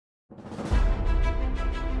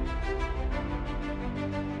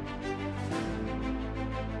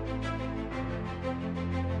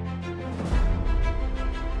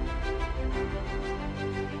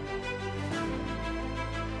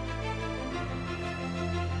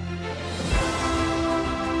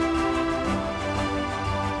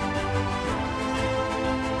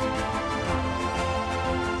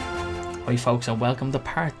Hi, folks, and welcome to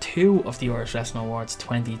part two of the Irish Wrestling Awards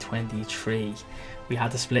 2023. We had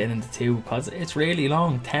to split it into two because it's really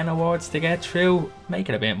long 10 awards to get through. Make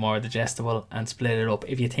it a bit more digestible and split it up.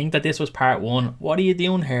 If you think that this was part one, what are you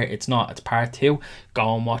doing here? It's not, it's part two.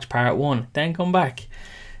 Go and watch part one, then come back.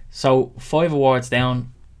 So, 5 awards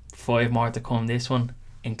down, 5 more to come this one,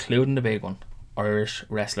 including the big one, Irish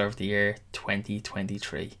Wrestler of the Year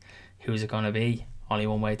 2023. Who's it going to be? Only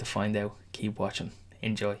one way to find out. Keep watching.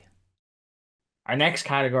 Enjoy. Our next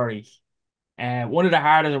category, one of the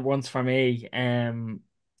hardest ones for me,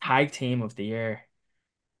 tag team of the year.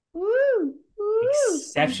 Woo! Woo!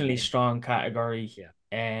 Exceptionally strong category.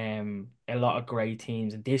 Yeah. A lot of great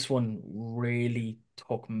teams, and this one really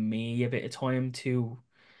took me a bit of time to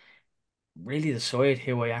really decide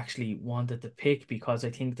who I actually wanted to pick because I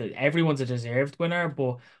think that everyone's a deserved winner,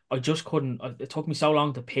 but I just couldn't. It took me so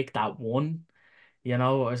long to pick that one.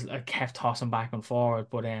 I kept tossing back and forward,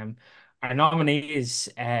 but our nominee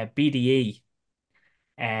is BDE.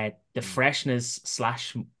 The Mm. freshness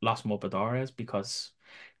slash Los Mopadores because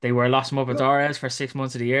they were Los What? Mopadores for 6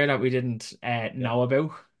 months of the year that we didn't Yeah. know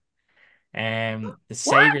about. What?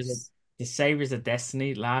 The Saviors of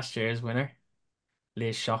Destiny, last year's winner.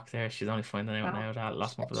 Liz shocked there. She's only finding out now that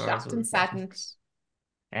Los Mopadores Shocked was and refreshing.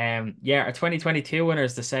 saddened. Yeah, our 2022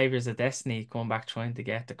 winners, the Saviors of Destiny, going back trying to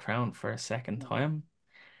get the crown for a second Mm. time.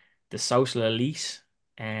 The Social Elite,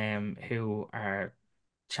 who are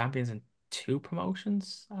champions in two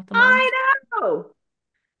promotions at the moment. I know.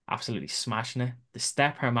 Absolutely smashing it. The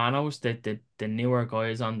Step Hermanos, the newer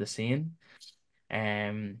guys on the scene,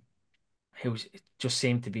 um, who just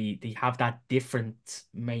seem to be they have that different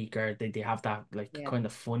maker. They have that like Yeah, kind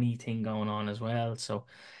of funny thing going on as well. So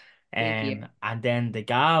big year. and then the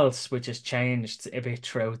gals, which has changed a bit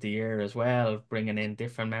throughout the year as well, bringing in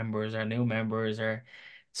different members or new members or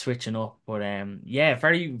switching up. But yeah,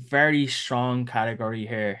 very, very strong category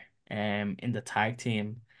here in the tag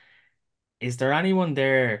team. Is there anyone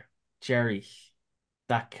there, Jerry,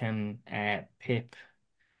 that can pip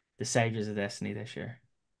the Saviors of Destiny this year?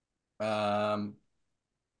 Um,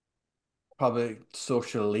 Probably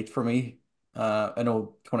social elite for me. I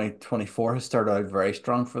know 2024 has started out very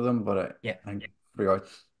strong for them, but Yeah, I think throughout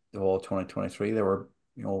the whole 2023 they were,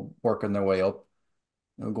 working their way up,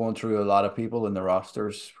 going through a lot of people in the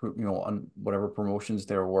rosters, on whatever promotions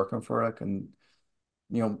they were working for, like, and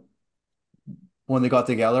you know, when they got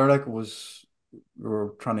together, like, we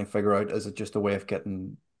were trying to figure out, is it just a way of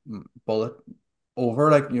getting Bullet over,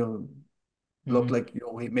 like, looked hmm like,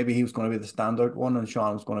 maybe he was going to be the standout one, and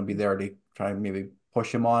Sean was going to be there to try and maybe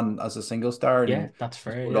push him on as a single star, yeah, and that's he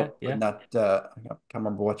fair. showed Yeah, up in yeah. that, I can't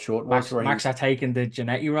remember what show it was, Max where he Max are taking the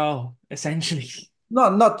Janetti role essentially.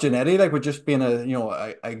 not Genetti, like, but just being a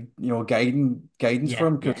guidance for Yeah,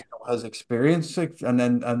 him, because yeah. his experience, like, and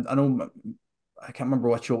I know, I can't remember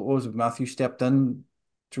what show it was. Matthew stepped in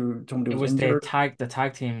through somebody It was was injured. the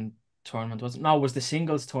tag team tournament, was it? No, it was the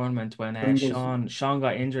singles tournament when Singles, Sean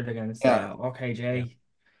got injured against yeah, yeah. RKJ.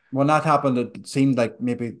 When that happened, it seemed like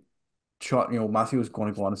maybe Matthew was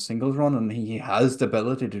going to go on a singles run, and he has the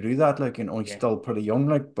ability to do that. Like, he's Yeah. still pretty young,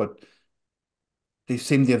 like, but they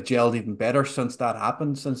seem to have gelled even better since that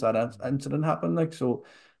happened, since that incident happened. Like, so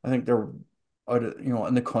I think they're out of,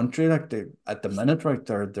 in the country, like, they at the minute, right?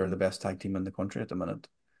 They're the best tag team in the country at the minute.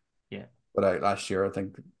 Yeah. But last year, I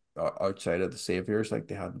think, outside of the Saviors, like,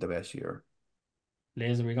 they had the best year.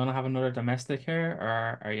 Liz, are we gonna have another domestic here,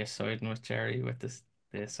 or are you siding with Jerry with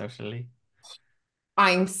the socially?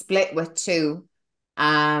 I'm split with two.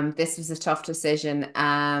 This was a tough decision.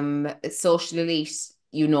 Social Elite,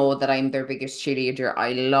 you know that I'm their biggest cheerleader.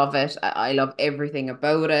 I love it. I love everything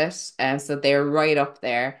about it. So they're right up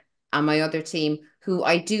there. And my other team, who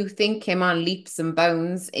I do think came on leaps and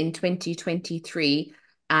bounds in 2023,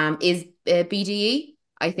 is BDE.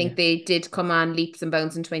 I Yeah. think they did come on leaps and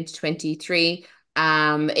bounds in 2023.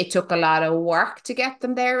 It took a lot of work to get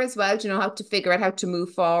them there as well. Do you know how to figure out how to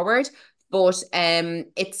move forward? But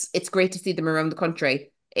it's great to see them around the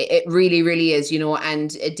country. It really, really is, and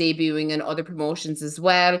debuting in other promotions as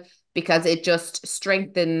well, because it just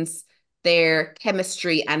strengthens their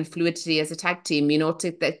chemistry and fluidity as a tag team,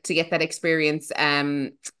 to get that experience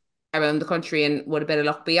around the country and with a bit of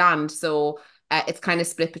luck beyond. So it's kind of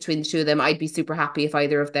split between the two of them. I'd be super happy if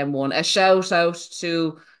either of them won. A shout out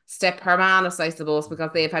to Step Hermanos, I suppose,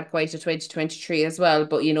 because they've had quite a 2023 as well.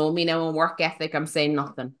 But me now and work ethic, I'm saying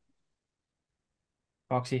nothing.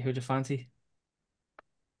 Foxy, who'd you fancy?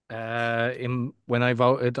 In when I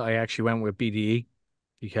voted, I actually went with BDE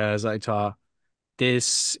because I thought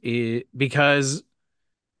this is because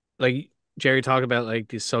like Jerry talked about like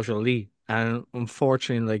the social elite, and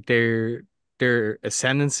unfortunately, like their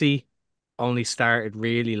ascendancy only started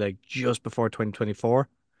really like just before 2024.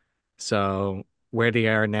 So where they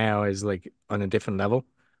are now is like on a different level.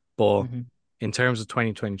 But Mhm. in terms of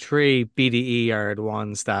 2023, BDE are the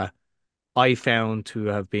ones that I found to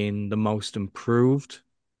have been the most improved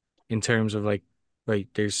in terms of like, right,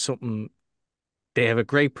 there's something, they have a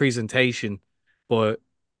great presentation, but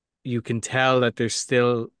you can tell that they're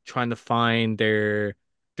still trying to find their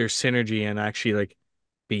synergy and actually like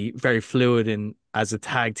be very fluid in as a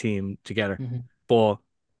tag team together. Mhm. But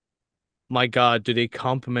my God, do they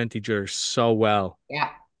complement each other so well?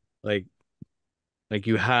 Yeah. Like like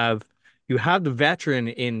you have the veteran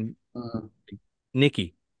in Mhm.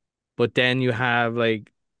 Nikki, but then you have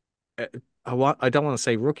like uh, I don't want to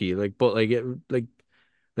say rookie, like but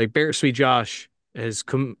like Bittersweet Josh has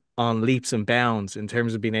come on leaps and bounds in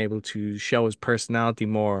terms of being able to show his personality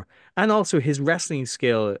more, and also his wrestling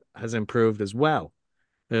skill has improved as well.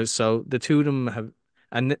 So the two of them have,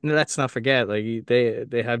 and let's not forget, like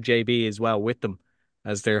they have JB as well with them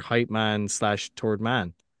as their hype man slash third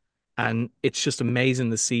man, and it's just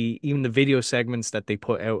amazing to see even the video segments that they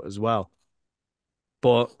put out as well.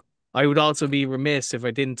 But I would also be remiss if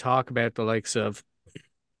I didn't talk about the likes of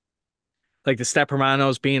like the Step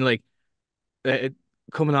Hermanos being like uh,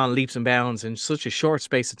 coming on leaps and bounds in such a short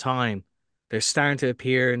space of time. They're starting to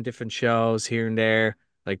appear in different shows here and there.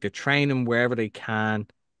 Like they're training wherever they can.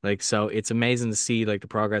 Like so, it's amazing to see like the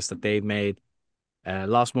progress that they've made.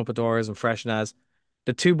 Lost Muppetors and Fresh Naz.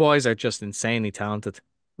 The two boys are just insanely talented.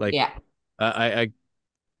 Like Yeah. I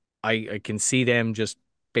I can see them just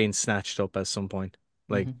being snatched up at some point.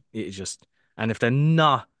 Like Mhm. it just, and if they're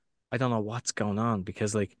not, I don't know what's going on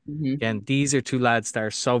because like Hmm. again, these are two lads that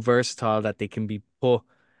are so versatile that they can be put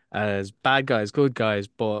as bad guys, good guys,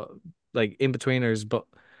 but like in betweeners, but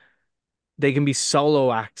they can be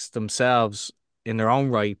solo acts themselves in their own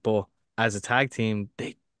right, but as a tag team,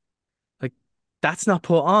 they like that's not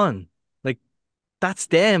put on. Like that's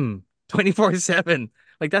them 24/7.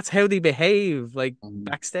 Like that's how they behave like Mhm.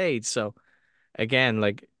 backstage. So again,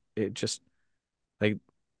 like it just like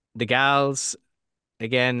the gals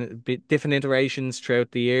again, bit different iterations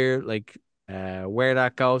throughout the year. Like where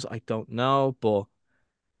that goes, I don't know, but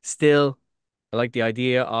still, I like the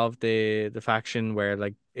idea of the faction where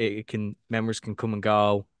like it can members can come and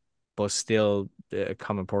go, but still a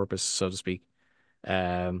common purpose, so to speak.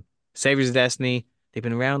 Um, Saviors of Destiny, they've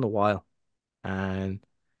been around a while, and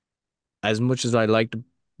as much as I like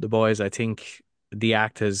the boys, I think the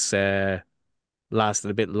act has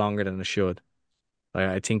lasted a bit longer than it should.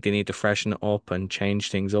 I think they need to freshen it up and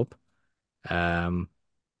change things up. Um,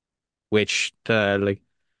 which like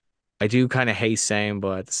I do kind of hate saying,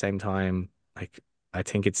 but at the same time, like I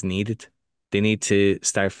think it's needed. They need to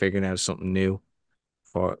start figuring out something new.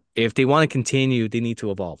 For if they want to continue, they need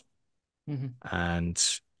to evolve, Mhm.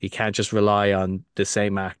 and you can't just rely on the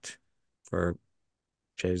same act for,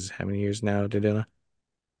 jeez, how many years now they're doing it?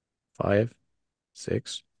 5,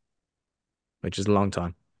 6, which is a long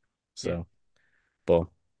time. Yeah. So, but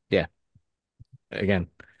yeah, again,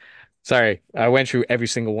 sorry, I went through every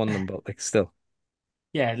single one of them, but like still.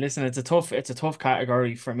 Yeah, listen, it's a tough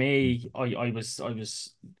category for me. I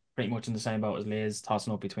was pretty much in the same boat as Liz,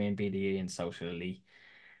 tossing up between BDE and Social Elite.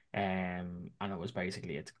 And it was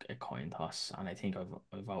basically a coin toss, and I think I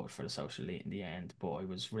voted for the Social Elite in the end, but I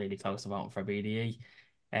was really close to voting for BDE.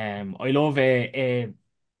 I love a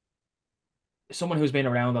someone who's been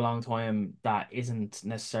around a long time that isn't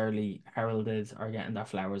necessarily heralded or getting their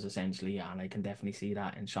flowers essentially, and I can definitely see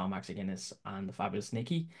that in Sean Max Guinness and the Fabulous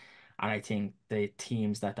Nikki. And I think the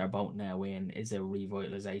teams that they're both now in is a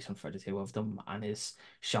revitalization for the two of them and is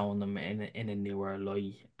showing them in a newer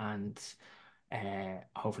light. And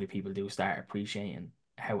hopefully people do start appreciating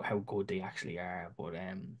how good they actually are. But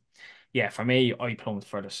yeah, for me, I plumped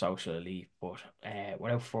for the Social Elite. But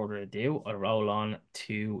without further ado, I'll roll on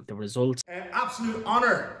to the results. Absolute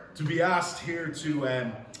honour to be asked here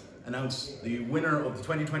to announce the winner of the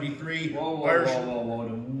 2023 Irish.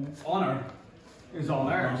 The honour is all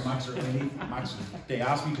ours. Max, Max, they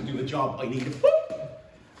asked me to do a job. I need to.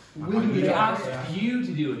 They asked you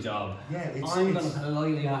to do a job. Yeah, I'm going to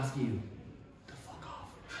politely ask you to fuck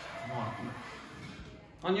off. Come on.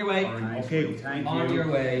 On your way. Okay, Thank you. On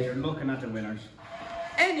your way. You're looking at the winners.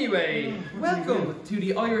 Anyway, welcome to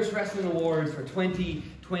the Irish Wrestling Awards for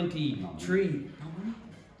 2023.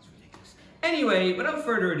 Anyway, without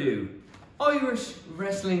further ado, Irish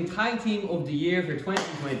Wrestling Tag Team of the Year for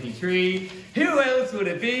 2023. Who else would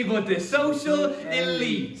it be but the Social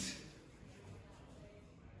Elite?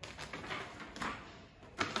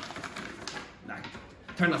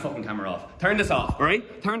 turn that fucking camera off. Turn this off, all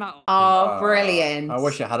right? Turn that off. Oh, brilliant. I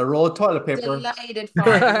wish I had a roll of toilet paper. Delighted for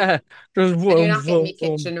you. And Just you're not getting me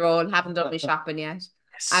kitchen roll, haven't done me shopping yet.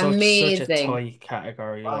 Such a Amazing. tight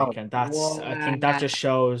category, Wow. like, and that's Wow. I think that just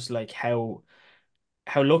shows like how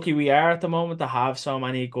lucky we are at the moment to have so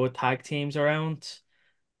many good tag teams around.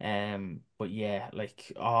 But yeah,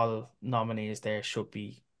 like all nominees there should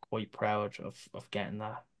be quite proud of getting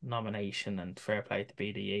that nomination, and fair play to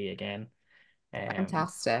BDE again.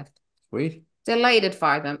 Fantastic. Sweet. Delighted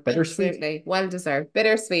for them. Bittersweet. Absolutely. Well deserved.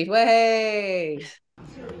 Bittersweet. Way.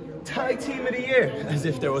 Tag Team of the Year, as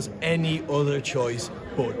if there was any other choice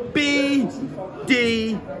but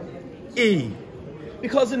BDE.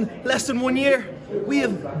 Because in less than 1 year, we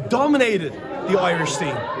have dominated the Irish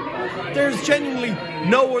scene. There's genuinely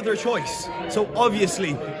no other choice. So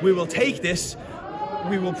obviously, we will take this.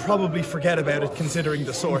 We will probably forget about it considering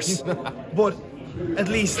the source. But at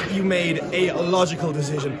least you made a logical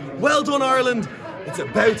decision. Well done, Ireland. It's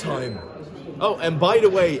about time. Oh, and by the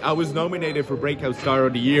way, I was nominated for Breakout Star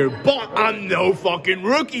of the Year, but I'm no fucking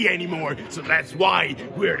rookie anymore. So that's why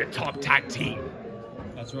we're the top tag team.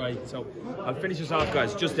 That's right. So I'll finish this off,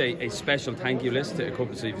 guys. Just a special thank you list to a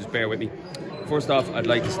couple, so you just bear with me. First off, I'd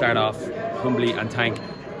like to start off humbly and thank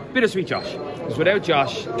Bittersweet Josh. Because without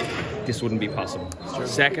Josh, this wouldn't be possible.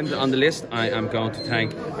 Second on the list, I am going to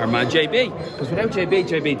thank our man JB. Because without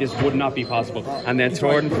JB, this would not be possible. And then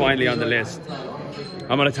third and finally on the list,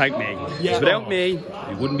 I'm going to thank me. Because without me,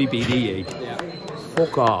 it wouldn't be BDE.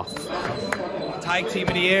 Fuck off. Tag Team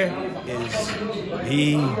of the Year is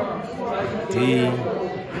BDE.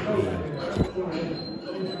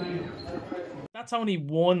 That's only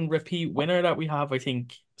one repeat winner that we have, I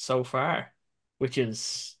think, so far, which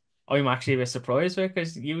is I'm actually a bit surprised with,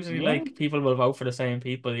 because usually like people will vote for the same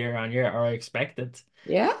people year on year, or I expect it.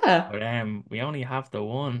 Yeah. But we only have the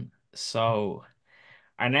one. So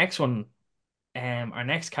our next one, our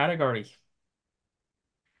next category,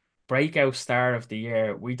 Breakout Star of the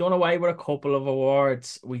Year. We done away with a couple of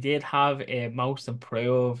awards. We did have a Most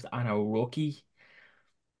Improved and a Rookie.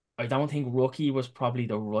 I don't think rookie was probably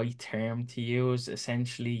the right term to use,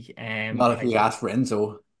 essentially. Not if you asked for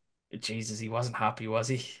Enzo. Jesus, he wasn't happy, was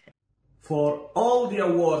he? For all the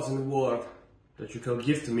awards in the world that you can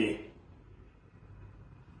give to me,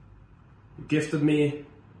 you gifted me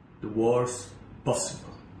the worst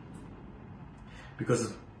possible.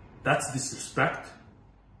 Because that's disrespect,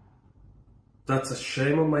 that's a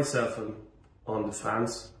shame on myself and on the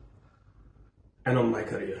fans, and on my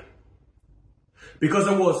career. Because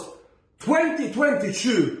I was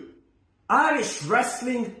 2022 Irish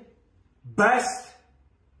Wrestling Best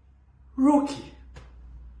Rookie.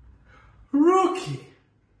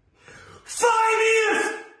 5 years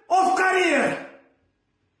of career!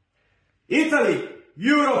 Italy,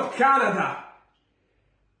 Europe, Canada.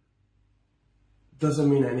 Doesn't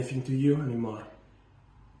mean anything to you anymore.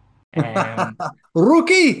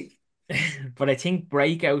 Rookie! But I think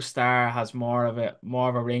Breakout Star has more of a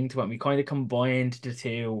ring to it. We kind of combined the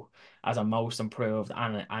two as a Most Improved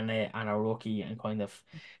and a Rookie, and kind of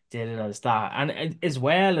did it as that. And as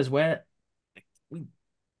well, we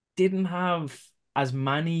didn't have as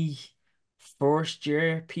many first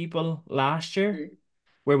year people last year,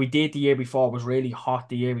 where we did the year before was really hot.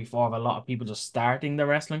 The year before, of a lot of people just starting their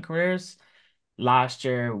wrestling careers. Last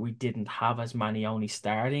year we didn't have as many only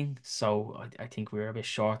starting, so I think we were a bit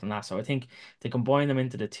short on that. So I think to combine them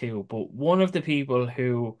into the two. But one of the people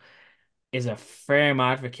who is a firm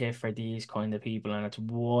advocate for these kind of people, and it's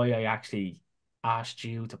why I actually asked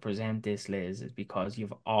you to present this, Liz, is because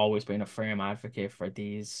you've always been a firm advocate for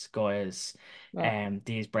these guys,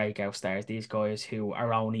 these breakout stars, these guys who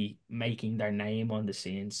are only making their name on the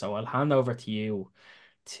scene. So I'll hand over to you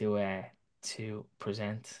to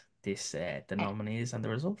present this the nominees and the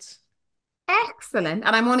results. Excellent.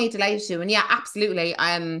 And I'm only delighted to. And yeah, absolutely.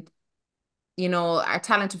 You know, our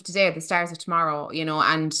talent of today are the stars of tomorrow, you know,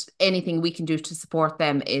 and anything we can do to support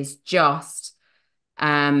them is just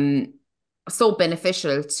so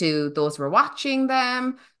beneficial to those who are watching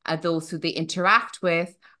them, those who they interact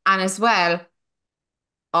with, and as well,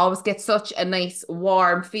 always get such a nice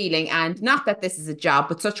warm feeling, and not that this is a job,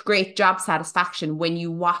 but such great job satisfaction when you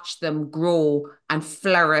watch them grow and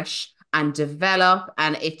flourish and develop.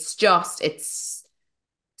 And it's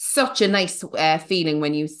such a nice feeling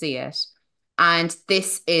when you see it. And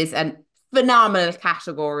this is a phenomenal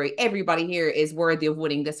category. Everybody here is worthy of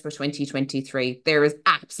winning this for 2023. There is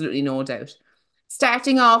absolutely no doubt.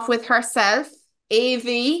 Starting off with herself, AV,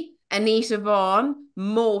 Anita Vaughan,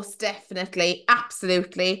 most definitely,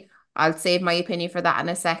 absolutely. I'll save my opinion for that in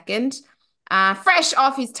a second. Fresh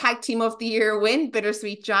off his Tag Team of the Year win,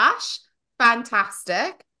 Bittersweet Josh,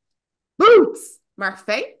 fantastic. Boots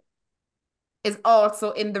Murphy is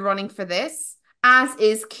also in the running for this, as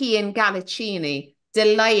is Cian Gallicini.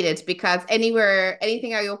 Delighted because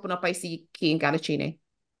anything I open up, I see Cian Gallicini.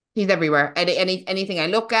 He's everywhere. Anything I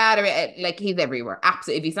look at, or like he's everywhere.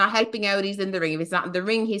 Absolutely. If he's not helping out, he's in the ring. If he's not in the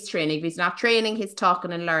ring, he's training. If he's not training, he's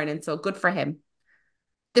talking and learning. So good for him.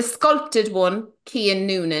 The sculpted one, Cian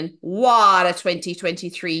Noonan. What a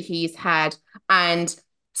 2023 he's had. And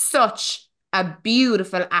such a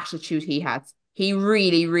beautiful attitude he has. He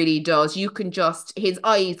really, really does. You can just, his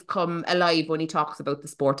eyes come alive when he talks about the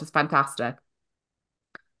sport. It's fantastic.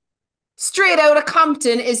 Straight out of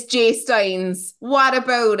Compton is Jay Steins. What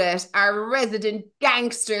about it? Our resident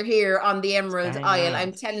gangster here on the Emerald Isle.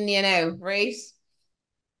 I'm telling you now, right?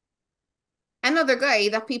 Another guy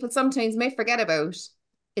that people sometimes may forget about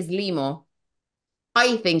is Limo.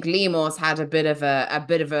 I think Limo's had a bit of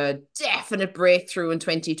a definite breakthrough in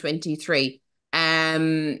 2023.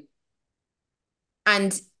 And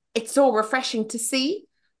it's so refreshing to see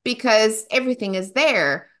because everything is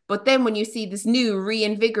there. But then when you see this new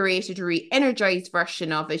reinvigorated, re-energized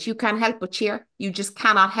version of it, you can't help but cheer. You just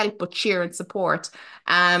cannot help but cheer and support.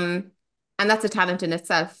 And that's a talent in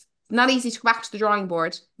itself. Not easy to go back to the drawing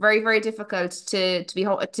board. Very, very difficult to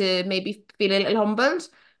maybe feel a little humbled,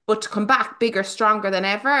 but to come back bigger, stronger than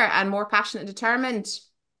ever, and more passionate and determined,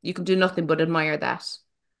 you can do nothing but admire that.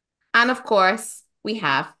 And of course, we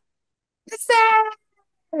have the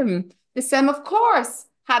Sem. The Sem, of course,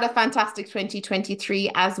 had a fantastic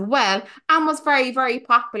 2023 as well, and was very, very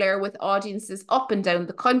popular with audiences up and down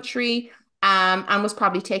the country, and was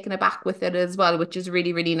probably taken aback with it as well, which is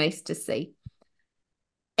really, really nice to see.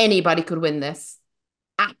 Anybody could win this.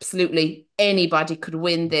 Absolutely anybody could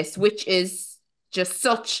win this, which is just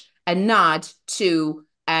such a nod to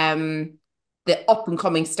the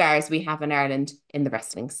up-and-coming stars we have in Ireland in the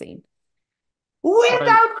wrestling scene.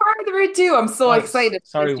 Without further ado, I'm so excited.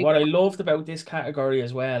 Sorry, what I loved about this category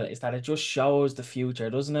as well is that it just shows the future,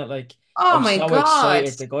 doesn't it? Like, oh I'm my so God.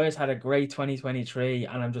 excited. The guys had a great 2023,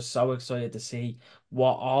 and I'm just so excited to see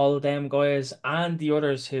what all them guys and the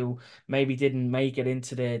others who maybe didn't make it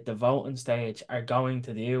into the voting stage are going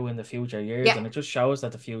to do in the future years. Yeah. And it just shows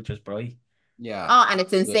that the future's bright. Yeah. Oh, and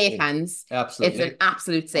it's in safe hands. Absolutely. It's an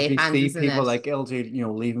absolute safe If you hands, see isn't people it? like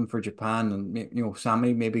LJ, leaving for Japan, and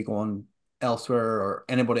Sammy maybe going elsewhere, or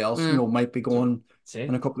anybody else, might be going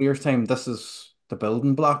in a couple of years' time. This is the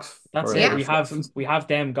building blocks. That's for it. Irish wrestling. We have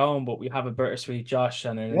them going, but we have a bittersweet Josh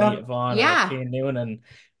and an Yeah. Anita Vaughn and Yeah. a Cian Noonan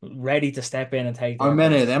ready to step in and take How their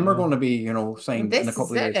many place, of them you are know? going to be, signed in a This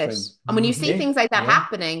couple is of years' it. time? And when you see Yeah, things like that yeah.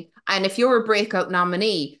 happening, and if you're a breakout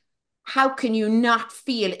nominee, how can you not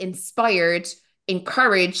feel inspired,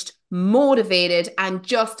 encouraged, motivated, and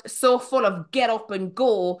just so full of get up and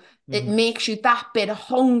go? It makes you that bit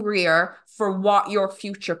hungrier for what your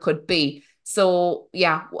future could be. So,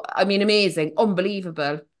 yeah, I mean, amazing,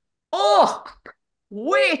 unbelievable. Oh,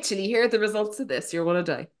 wait till you hear the results of this. You're going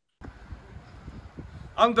to die.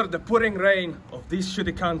 Under the pouring rain of this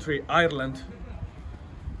shitty country, Ireland,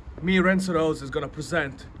 me, Renzo Rose, is gonna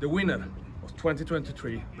present the winner of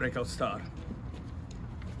 2023 Breakout Star.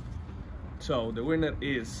 So the winner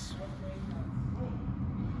is...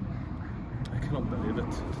 I cannot believe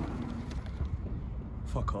it.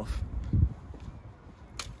 Fuck off.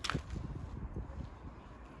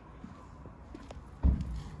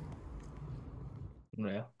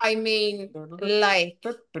 Yeah. I mean, like,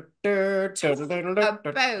 about,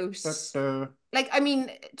 like, I mean,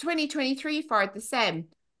 2023 for the Sem.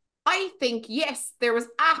 I think, yes, there was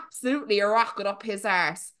absolutely a rocket up his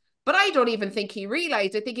arse, but I don't even think he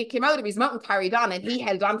realised. I think it came out of his mouth and carried on, and he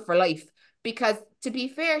held on for life. Because, to be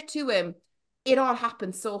fair to him, it all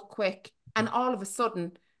happened so quick, and all of a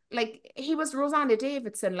sudden, like, he was Rosanna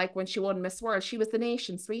Davidson, like, when she won Miss World, she was the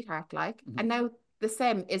nation's sweetheart, like, and now the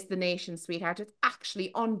Sem is the nation's sweetheart. It's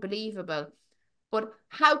actually unbelievable. But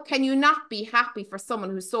how can you not be happy for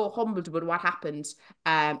someone who's so humbled with what happened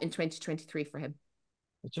in 2023 for him?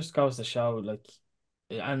 It just goes to show, like,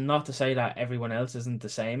 and not to say that everyone else isn't the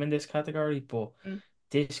same in this category, but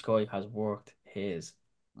this guy has worked his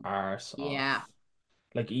arse off.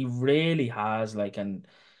 Like, he really has, like, and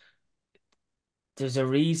there's a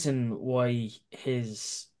reason why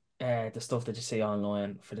his the stuff that you see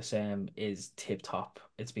online for the same is tip top.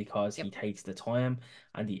 It's because he takes the time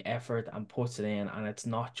and the effort and puts it in, and it's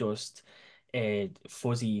not just a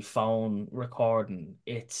fuzzy phone recording.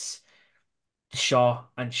 It's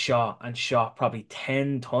shot and shot and shot probably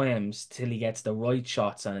 10 times till he gets the right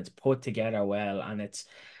shots, and it's put together well, and it's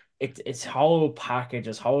whole package,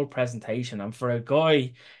 his whole presentation. And for a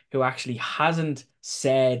guy who actually hasn't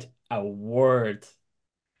said a word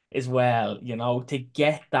as well, you know, to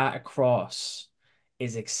get that across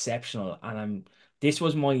is exceptional. And this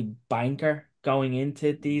was my banker going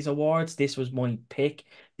into these awards. This was my pick.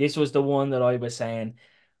 This was the one that I was saying,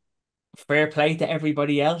 fair play to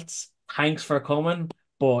everybody else. Thanks for coming.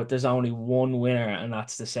 But there's only one winner, and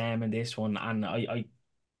that's the same in this one. And I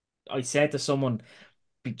said to someone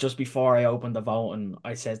just before I opened the voting,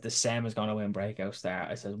 I says the Sam is going to win Breakout Star.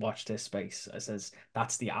 I says watch this space. I says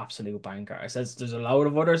that's the absolute banker. I says there's a load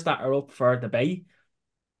of others that are up for debate.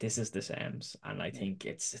 This is the Sam's, and I think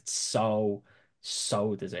it's so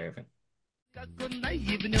deserving. I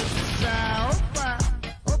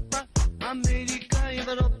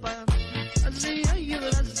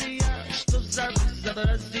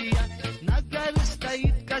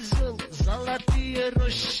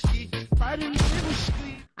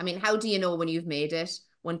mean, how do you know when you've made it?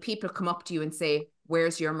 When people come up to you and say,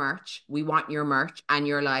 "Where's your merch? We want your merch." And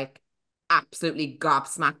you're like, absolutely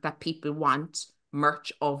gobsmacked that people want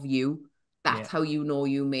merch of you. That's how you know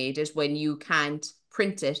you made it, when you can't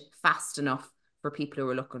print it fast enough for people who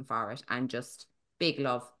are looking for it. And just big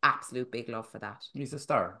love, absolute big love for that. He's a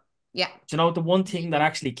star. Yeah. Do you know, the one thing that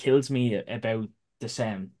actually kills me about the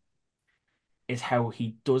Sam is how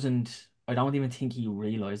he doesn't, I don't even think he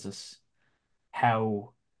realizes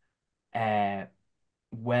how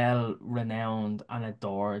well renowned and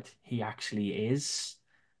adored he actually is.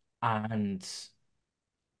 And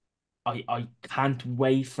I can't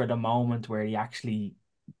wait for the moment where he actually,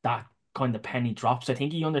 that kind of penny drops. I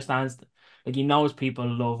think he understands, like he knows people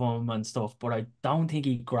love him and stuff, but I don't think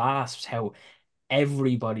he grasps how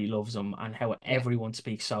everybody loves him and how everyone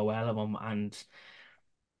speaks so well of him. And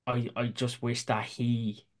I just wish that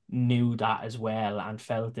he knew that as well and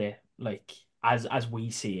felt it like as we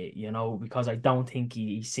see it, you know, because I don't think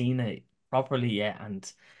he's seen it properly yet.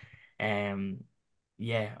 And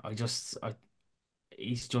yeah,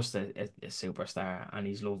 he's just a superstar, and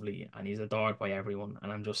he's lovely, and he's adored by everyone,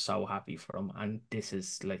 and I'm just so happy for him. And this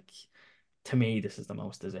is like, to me, this is the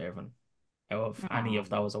most deserving out of any of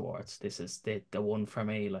those awards. This is the one for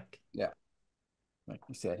me. Like, Yeah, like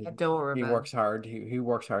you said, he Adorable. works hard. He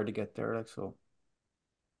works hard to get there. Like, so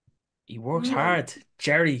he works hard.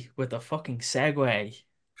 Jerry with the fucking segue,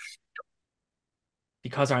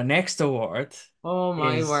 because our next award Oh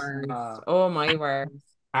my is word. Oh my word.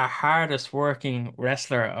 our hardest working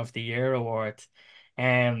wrestler of the year award.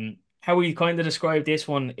 How we kind of describe this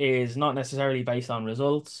one is not necessarily based on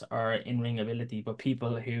results or in-ring ability, but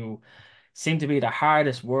people who seem to be the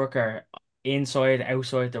hardest worker inside,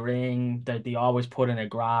 outside the ring. They always put in a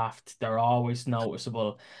graft. They're always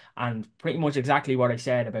noticeable, and pretty much exactly what I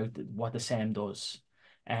said about what the Sam does.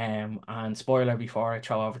 And spoiler before I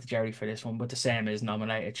throw over to Jerry for this one, but the Sam is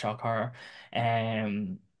nominated, shock horror.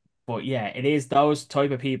 But yeah, it is those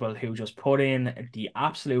type of people who just put in the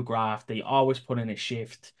absolute graft. They always put in a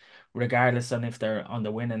shift, regardless on if they're on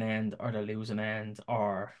the winning end or the losing end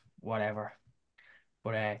or whatever.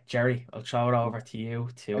 But Jerry, I'll throw it over to you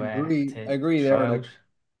I agree throw there. out. Like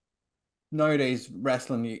nowadays,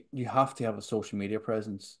 wrestling, you have to have a social media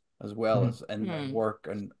presence as well as in work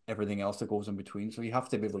and everything else that goes in between. So you have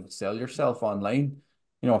to be able to sell yourself online.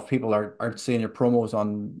 You know, if people aren't seeing your promos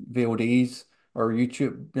on VODs or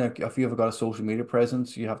YouTube, you know, if you've got a social media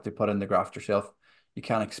presence, you have to put in the graft yourself. You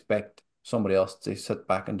can't expect somebody else to sit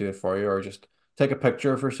back and do it for you, or just take a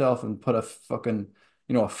picture of yourself and put a fucking,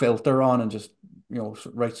 you know, a filter on and just, you know,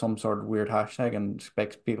 write some sort of weird hashtag and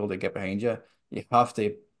expect people to get behind you. You have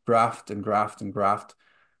to graft and graft and graft.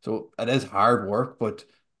 So it is hard work, but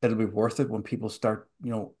it'll be worth it when people start, you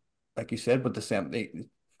know, like you said, but the same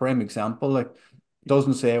frame example, like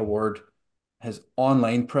doesn't say a word. His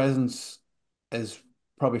online presence is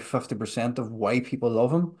probably 50% of why people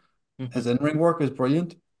love him. His in-ring work is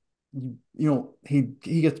brilliant. You know, he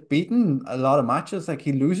gets beaten a lot of matches, like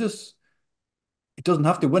he loses. He doesn't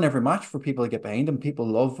have to win every match for people to get behind him. People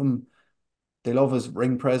love him. They love his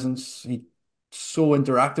ring presence. He's so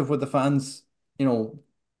interactive with the fans, you know,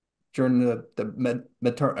 during the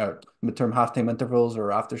midterm halftime intervals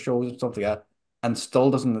or after shows and stuff like that, and still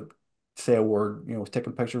doesn't say a word. You know,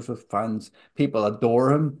 taking pictures with fans. People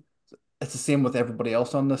adore him. It's the same with everybody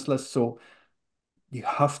else on this list. So you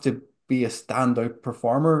have to be a standout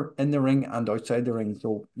performer in the ring and outside the ring.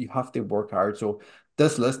 So you have to work hard. So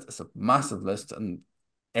this list is a massive list, and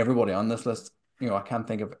everybody on this list, you know, I can't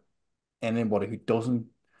think of anybody who doesn't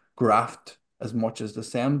graft as much as the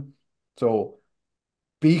Sam. So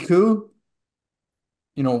be cool.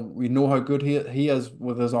 You know, we know how good he is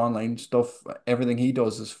with his online stuff. Everything he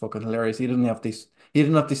does is fucking hilarious. He didn't have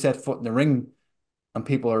to set foot in the ring and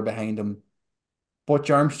people are behind him. Butch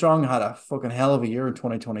Armstrong had a fucking hell of a year in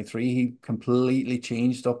 2023. He completely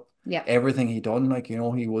changed up Yeah. everything he done. Like, I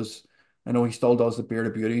know he still does the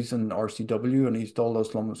Bearded Beauties and RCW, and he still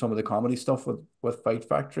does some of the comedy stuff with Fight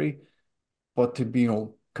Factory. But to be,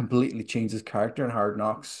 completely change his character in Hard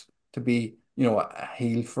Knocks, to be, a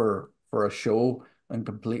heel for a show and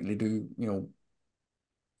completely do,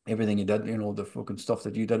 everything he did, the fucking stuff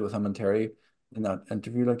that you did with him and Terry in that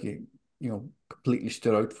interview, like completely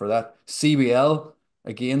stood out for that. CBL,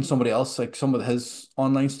 again, somebody else, like some of his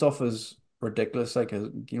online stuff is ridiculous, like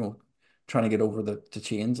trying to get over the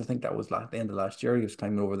chains. I think that was the end of last year. He was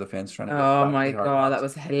climbing over the fence trying to get Oh back my to Hard God, that Knocks.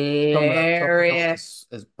 was Some of that stuff he hilarious.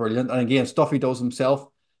 does is brilliant. And again, stuff he does himself.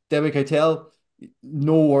 Debbie Keitel,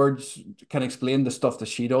 no words can explain the stuff that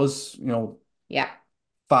she does. Yeah.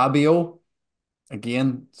 Fabio,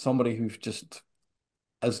 again, somebody who's just,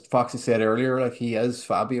 as Foxy said earlier, like he is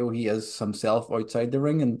Fabio, he is himself outside the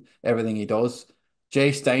ring and everything he does.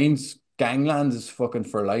 Jay Stein's Gangland is fucking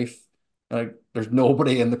for life. Like there's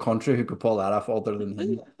nobody in the country who could pull that off other than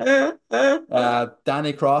him.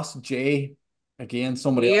 Danny Cross, Jay, again,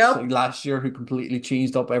 somebody else Yep. last year who completely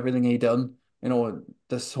changed up everything he done.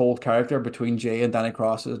 This whole character between Jay and Danny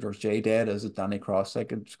Cross, there's Jay dead, is it Danny Cross?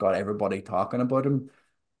 Like it's got everybody talking about him.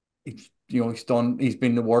 He's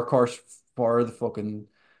been the workhorse for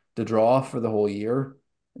the draw for the whole year.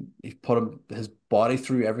 He's put his body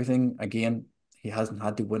through everything. Again, he hasn't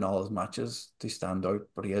had to win all his matches to stand out,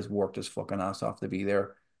 but he has worked his fucking ass off to be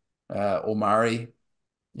there. Omari,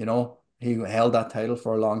 he held that title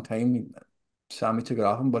for a long time. Sammy took it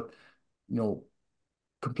off him, but you know,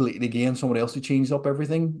 completely again, somebody else who changed up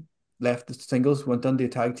everything, left the singles, went into a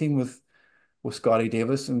tag team with Scotty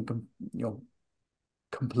Davis, and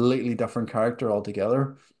completely different character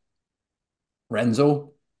altogether.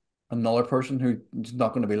 Renzo, another person who's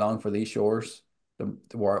not going to be long for these shores. The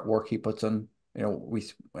work he puts in, I know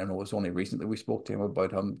it was only recently we spoke to him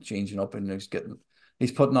about him changing up, and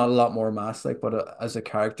he's putting on a lot more mass. Like, but as a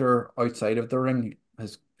character outside of the ring,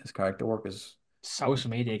 his character work is Social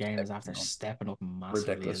media game is after stepping up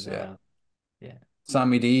massively ridiculous. as well. Yeah.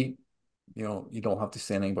 Sammy D, you don't have to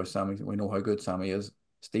say anything about Sammy. We know how good Sammy is.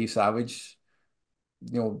 Steve Savage,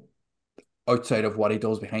 outside of what he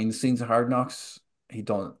does behind the scenes of Hard Knocks, he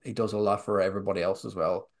does a lot for everybody else as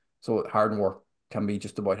well. So hard work can be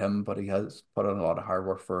just about him, but he has put in a lot of hard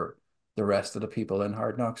work for the rest of the people in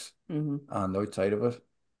Hard Knocks and outside of it.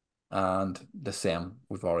 And the same,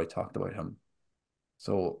 we've already talked about him.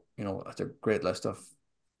 So, it's a great list of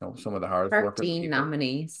some of the hardest working 13 people.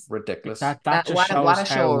 nominees. Ridiculous. That just what shows a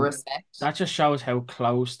show of respect. that just shows how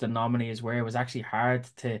close the nominees were. It was actually hard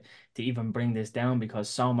to even bring this down because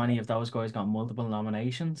so many of those guys got multiple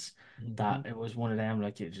nominations that it was one of them,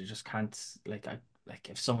 like you just can't, like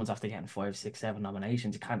if someone's after getting 5, 6, 7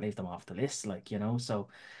 nominations, you can't leave them off the list, so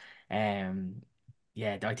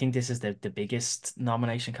yeah, I think this is the biggest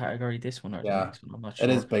nomination category, this one or the Yeah, next one. I'm not it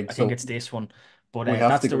is sure. big. I think So it's this one, but we have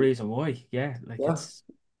that's to the go. reason why. Yeah, Yeah. it's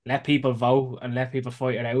let people vote and let people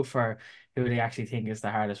fight it out for who they actually think is the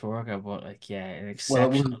hardest worker. But an Well,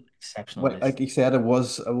 exceptional list. like you said, it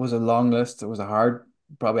was a long list. It was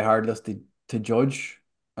probably hard list to judge.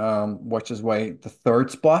 Which is why the third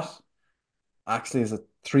spot actually is a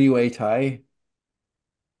three-way tie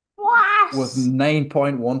What? with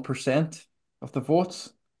 9.1% of the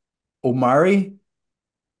votes. Omari,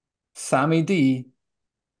 Sammy D,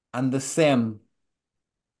 and the Sem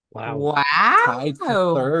Wow. tied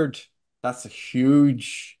for third. That's a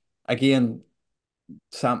huge. Again,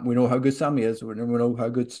 Sam. We know how good Sammy is. We know how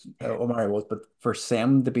good Omari was, but for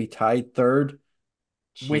Sem to be tied third.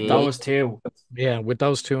 With those two. Yeah, with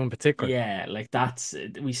those two in particular. Yeah, like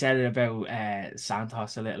we said it about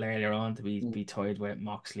Santos a little earlier on to be tied with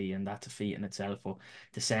Moxley, and that's a feat in itself. But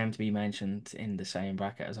the same to be mentioned in the same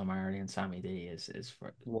bracket as Omari and Sammy D is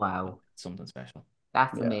for something special.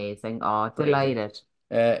 That's amazing. Oh, delighted.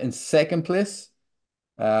 In second place,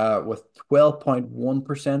 with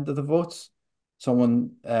 12.1% of the votes,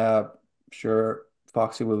 someone sure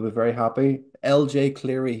Foxy will be very happy. LJ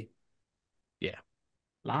Cleary. Yeah.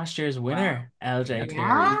 Last year's winner, LJ Cleary.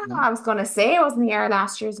 Yeah, I was gonna say it wasn't here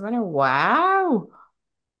last year's winner. Wow.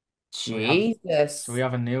 Jesus. So we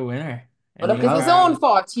have a new winner. But look, it's his own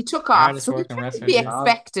fault. He took off. Hardest So he working can't wrestler, be yeah.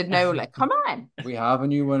 expected now. Like, come on. We have a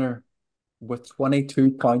new winner with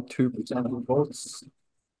 22.2% of the votes.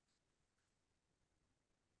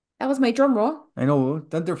 That was my drum roll. I know,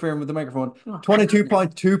 don't interfere with the microphone.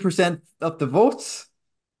 22.2% of the votes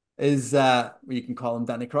is you can call him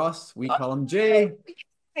Danny Cross. We call him Jay.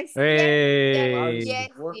 Hey. Yes.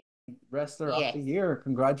 Wrestler of the year.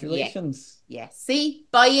 Congratulations. Yes. See,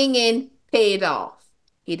 buying in paid off.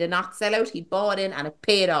 He did not sell out. He bought in and it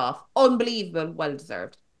paid off. Unbelievable. Well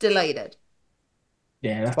deserved. Delighted.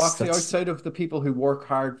 Yeah, Foxy, that's outside of the people who work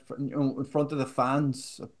hard for, in front of the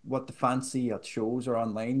fans, what the fans see at shows or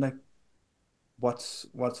online, like what's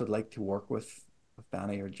it like to work with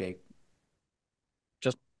Danny or Jake?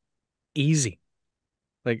 Just easy.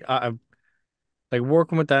 Like I like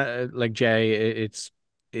working with that like Jay, it's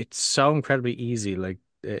so incredibly easy. Like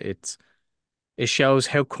it shows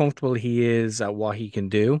how comfortable he is at what he can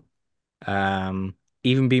do. Um,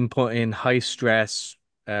 Even being put in high stress,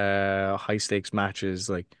 high stakes matches,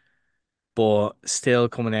 like, but still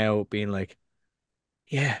coming out being like,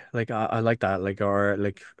 yeah, like I like that, like, or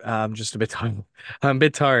like I'm just a bit tired. I'm a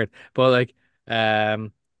bit tired, but like,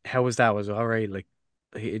 how was that? Was it all right? Like,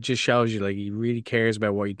 it just shows you like he really cares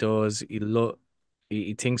about what he does.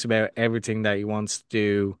 He thinks about everything that he wants to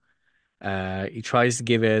do. He tries to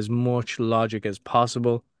give it as much logic as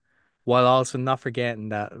possible, while also not forgetting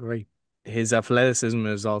that right, his athleticism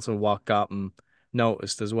is also what got him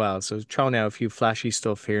noticed as well. So throwing out a few flashy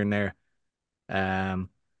stuff here and there, um,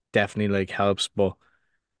 definitely like helps. But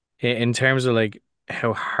in terms of like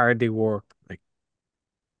how hard they work, like,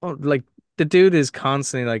 oh, like the dude is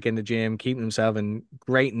constantly like in the gym, keeping himself in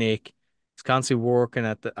great nick. He's constantly working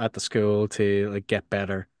at the school to like get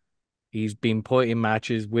better. He's been put in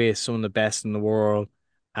matches with some of the best in the world,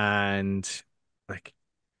 and like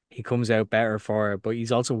he comes out better for it. But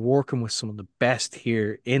he's also working with some of the best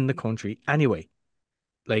here in the country anyway.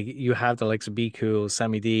 Like you have the likes of Be Cool,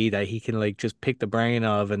 Sammy D that he can like just pick the brain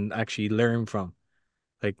of and actually learn from.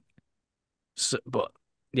 Like, so, but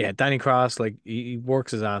yeah, Danny Cross, like he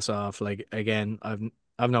works his ass off. Like again,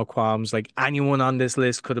 I've no qualms. Like anyone on this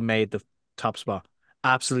list could have made the top spot.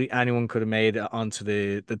 Absolutely anyone could have made it onto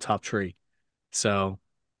the top three. So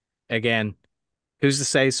again, who's to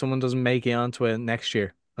say someone doesn't make it onto it next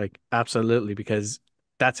year? Like absolutely, because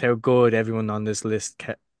that's how good everyone on this list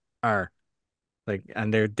are. Like,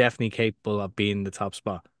 and they're definitely capable of being the top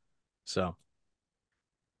spot. So,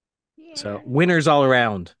 Yeah. so winners all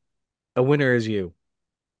around. A winner is you.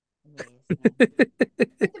 Amazing.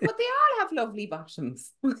 But they all have lovely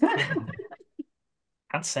bottoms.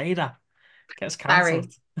 can't say that. Gets Sorry.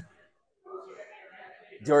 cancelled.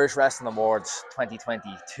 The Irish Wrestling Awards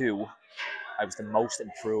 2022, I was the most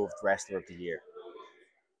improved wrestler of the year.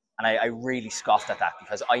 And I really scoffed at that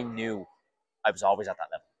because I knew I was always at that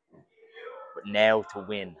level. But now to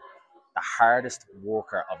win the hardest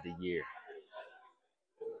worker of the year,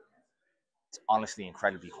 it's honestly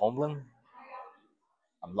incredibly humbling.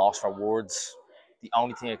 I'm lost for words. The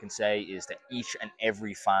only thing I can say is that each and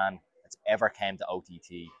every fan that's ever came to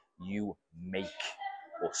OTT, you make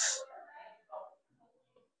us.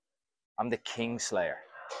 I'm the King Slayer.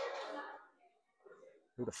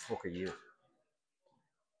 Who the fuck are you?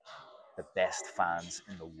 The best fans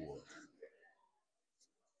in the world.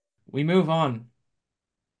 We move on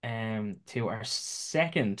to our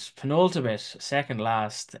second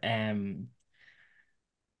last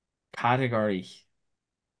category,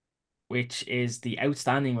 which is the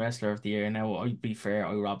outstanding wrestler of the year. Now, I'd be fair,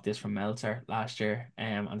 I robbed this from Meltzer last year,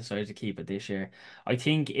 and decided to keep it this year. I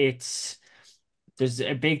think there's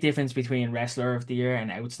a big difference between wrestler of the year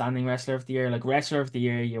and outstanding wrestler of the year. Like wrestler of the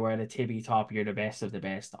year, you are the tippy top, you're the best of the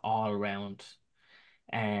best all around.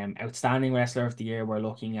 Outstanding wrestler of the year, we're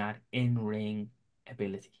looking at in-ring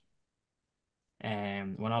ability.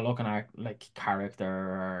 We're not looking at like character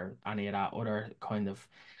or any of that other kind of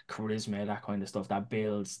charisma, that kind of stuff that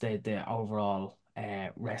builds the overall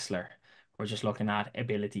wrestler. We're just looking at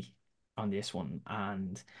ability on this one,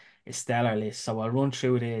 and it's stellar list. So I'll run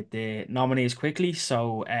through the nominees quickly.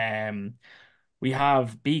 So we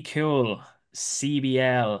have Be Cool,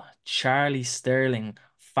 CBL, Charlie Sterling,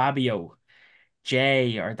 Fabio,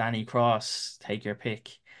 Jay or Danny Cross, take your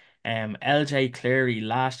pick. LJ Cleary,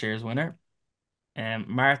 last year's winner.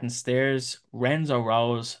 Martin Steers, Renzo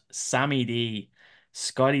Rose, Sammy D,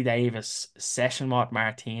 Scotty Davis, Session Mott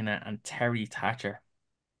Martina, and Terry Thatcher.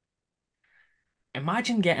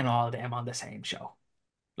 Imagine getting all of them on the same show.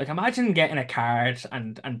 Like imagine getting a card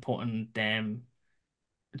and putting them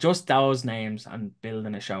just those names and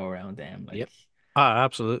building a show around them. Yep. Ah,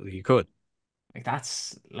 absolutely. You could. Like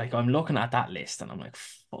that's like I'm looking at that list and I'm like,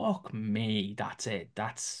 fuck me, that's it.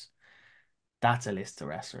 That's a list of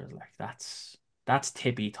wrestlers. Like that's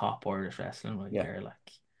tippy top Irish wrestling right Yeah. there.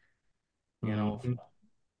 Like you know, Mhm.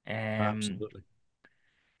 um, Absolutely.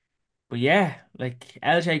 but yeah, like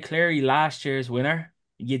LJ Cleary, last year's winner.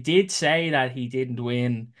 You did say that he didn't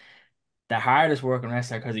win the hardest working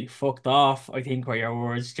wrestler because he fucked off. I think were your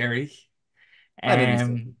words, Jerry. I didn't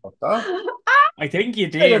say he Um, fucked off. I think you I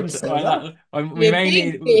didn't did. say that. Well, You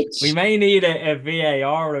big we bitch. may need a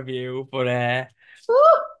VAR review, but Woo!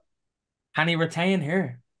 can he retain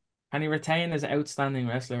here? Can he retain his Outstanding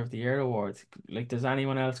Wrestler of the Year award? Like, does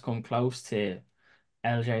anyone else come close to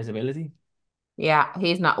LJ's ability? Yeah,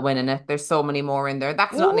 he's not winning it. There's so many more in there.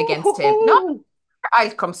 That's nothing against him. No, Ooh,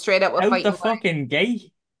 I'll come straight out with out the fighting words. fucking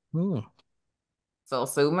gate. Hmm. So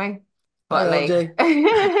sue me. Hi, But like,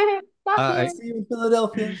 LJ. not I here. See you in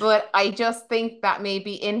Philadelphia. But I just think that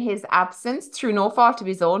maybe in his absence, through no fault of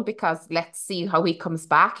his own, because let's see how he comes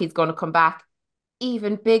back. He's going to come back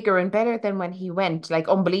even bigger and better than when he went, like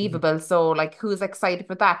Mhm. unbelievable. So, like, who's excited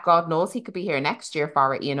for that? God knows he could be here next year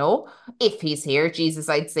for it, you know? If he's here, Jesus,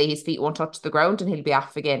 I'd say his feet won't touch the ground and he'll be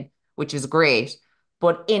off again, which is great.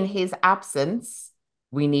 But in his absence,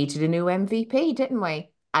 we needed a new MVP, didn't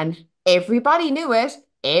we? And everybody knew it.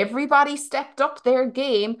 Everybody stepped up their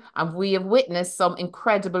game, and we have witnessed some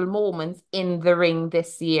incredible moments in the ring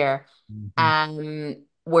this year. Mhm.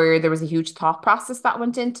 Where there was a huge thought process that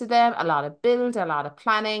went into them, a lot of build, a lot of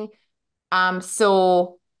planning.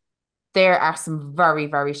 So there are some very,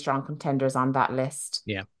 very strong contenders on that list.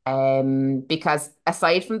 Yeah. Because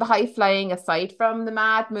aside from the high flying, aside from the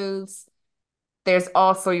mad moves, there's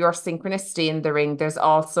also your synchronicity in the ring. There's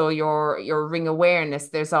also your ring awareness.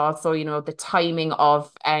 There's also, the timing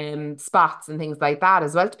of spots and things like that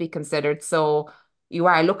as well to be considered. So you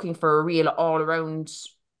are looking for a real all-around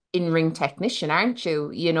in-ring technician, aren't you?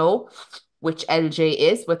 Which LJ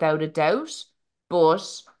is without a doubt.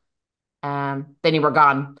 But then you were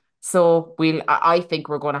gone. So I think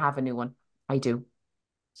we're going to have a new one. I do.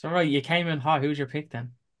 So right, you came in hot. Who's your pick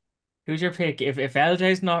then? Who's your pick? If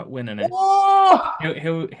LJ's not winning it, Oh,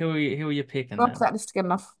 who are you picking look, then? that is good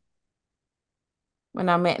enough. When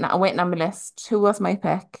I'm waiting on my list, who was my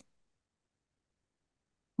pick?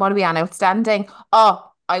 What are we on? Outstanding.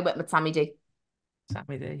 Oh, I went with Sammy D.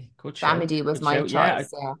 Sammy D. Good Sammy shout. D was Good my shout. Yeah,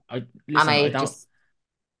 choice. Yeah. I And listen. I just,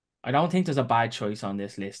 I don't think there's a bad choice on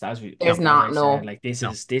this list. there's As I not, said, no. like this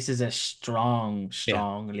No. is this is a strong, Yeah.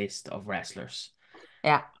 strong list of wrestlers,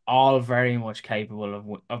 Yeah. all very much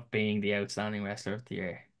capable of being the outstanding wrestler of the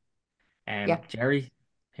year. Yeah. Jerry,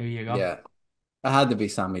 who you got? Yeah, I had to be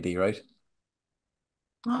Sammy D, right?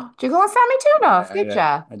 Do you go with Sammy too, I, love? I Did did.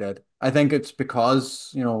 ya? I did. I think it's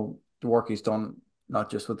because, the work he's done, not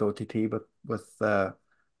just with OTT, but with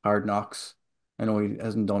Hard Knocks. I know he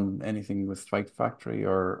hasn't done anything with Fight Factory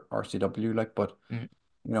or RCW, like, but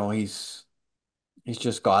Mm, he's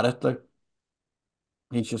just got it. Like,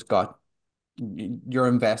 he's just got you're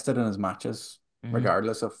invested in his matches, mhm.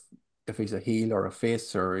 regardless of if he's a heel or a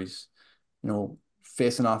face, or he's,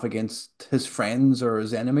 facing off against his friends or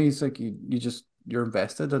his enemies. Like, you're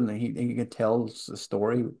invested, and he can tell the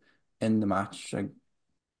story in the match, like,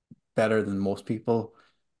 better than most people.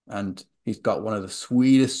 And he's got one of the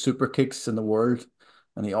sweetest super kicks in the world,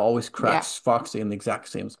 and he always Yeah. cracks Foxy in the exact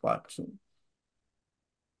same spot. So,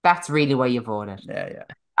 That's really why you voted. yeah,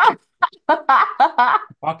 yeah.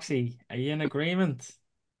 Foxy, are you in agreement?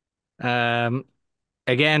 Um,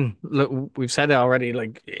 again, look, we've said it already.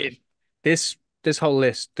 Like this whole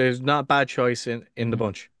list, there's not a bad choice in the Mhm.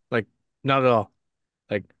 bunch. Like not at all.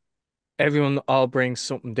 Like everyone all brings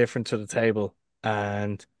something different to the table,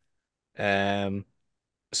 and um,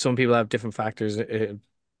 some people have different factors in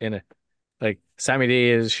it. Like Sammy D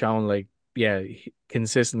is shown like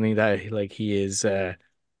consistently that like he is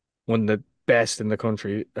one of the best in the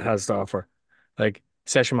country has to offer. Like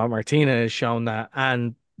Session Martina has shown that,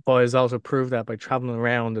 and Boy has also proved that by traveling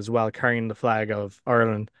around as well, carrying the flag of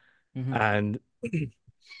Ireland Mhm. and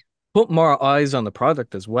put more eyes on the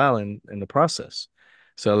product as well in the process.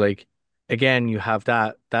 So like again, you have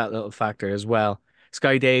that little factor as well.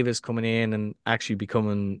 Sky Davis coming in and actually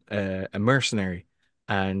becoming a mercenary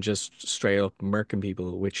and just straight up murking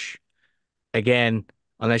people, which again,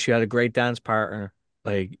 unless you had a great dance partner,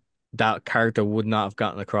 like that character would not have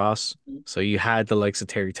gotten across. So you had the likes of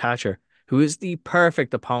Terry Thatcher, who is the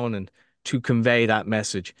perfect opponent to convey that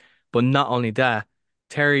message. But not only that,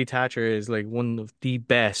 Terry Thatcher is like one of the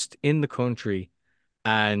best in the country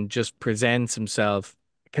and just presents himself,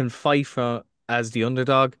 can fight for as the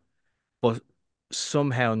underdog, but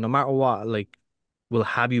somehow, no matter what, like will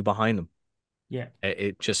have you behind him. Yeah.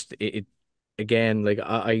 It again, like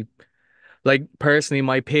I like personally,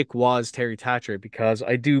 my pick was Terry Thatcher because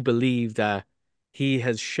I do believe that he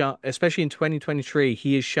has shown, especially in 2023,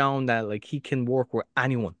 he has shown that like he can work with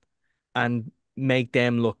anyone and make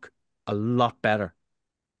them look a lot better,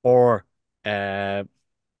 or uh,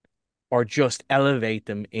 or just elevate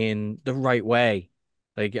them in the right way.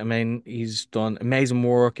 Like, I mean, he's done amazing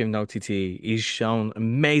work in OTT. He's shown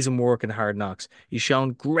amazing work in Hard Knocks. He's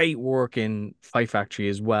shown great work in Fight Factory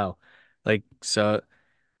as well. Like, so,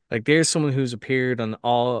 like, there's someone who's appeared on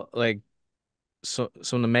all, like, some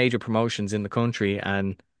of the major promotions in the country,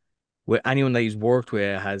 and with anyone that he's worked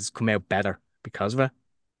with has come out better because of it.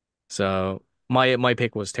 So, my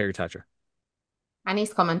pick was Terry Thatcher. And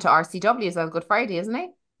he's coming to RCW as well, Good Friday, isn't he?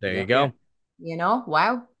 There you Yeah. Yeah. go. You know,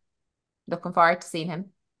 wow. Looking forward to seeing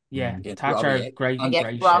him. Yeah, Against Thatcher, Robbie great, Against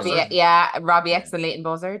great Robbie, shout. yeah, Robbie Yeah. X and Leighton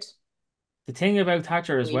Buzzard. The thing about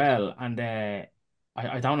Thatcher as Agreed. well, and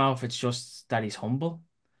I don't know if it's just that he's humble,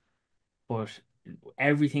 but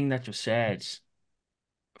everything that you said,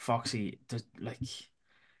 Foxy, does, like,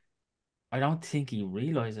 I don't think he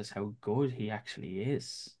realizes how good he actually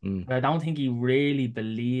is. Mm. I don't think he really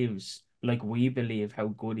believes, like we believe, how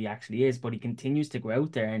good he actually is, but he continues to go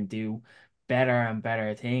out there and do better and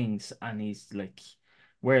better things. And he's like,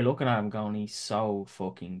 we're looking at him going, he's so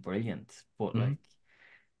fucking brilliant. But Mhm. like,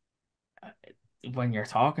 when you're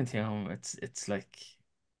talking to him, it's like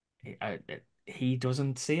he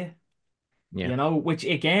doesn't see it, Yeah. you know, which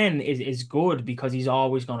again is good because he's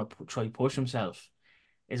always going to try push himself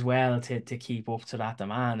as well to keep up to that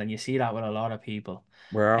demand, and you see that with a lot of people.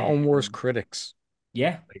 We're our own worst Um, critics.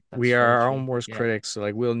 yeah, Like, that's we are very our true. own worst Yeah, critics. So,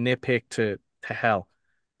 like, we'll nitpick to hell.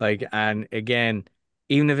 Like, and again,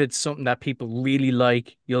 even if it's something that people really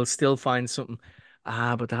like, you'll still find something.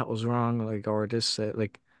 But that was wrong. Like, or this,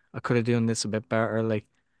 like, I could have done this a bit better. Like,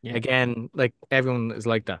 yeah, again, like everyone is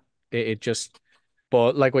like that. It just,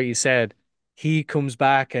 but like what you said, he comes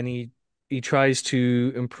back and he tries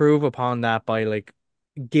to improve upon that by like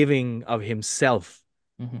giving of himself.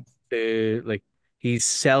 hmm Like, he's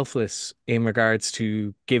selfless in regards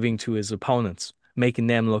to giving to his opponents, making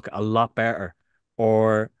them look a lot better.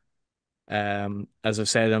 Or as I've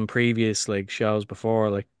said on previous like shows before,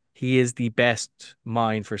 like he is the best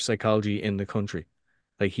mind for psychology in the country.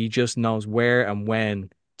 Like, he just knows where and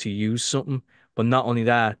when to use something, but not only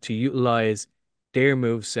that, to utilize their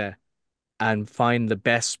moveset and find the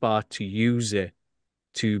best spot to use it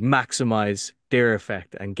to maximize their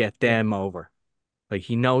effect and get yeah, them over. Like,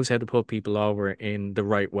 he knows how to put people over in the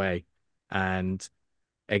right way. And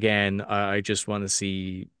again, I just want to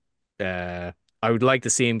see I would like to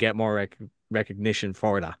see him get more recognition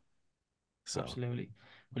for that. So, absolutely.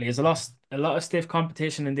 Well, he has a lot of stiff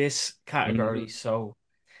competition in this category, mhm. so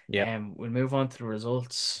Yeah. we'll move on to the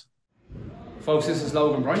results. Folks, this is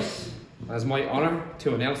Logan Bryce, and it's my honour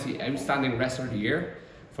to announce the Outstanding Wrestler of the Year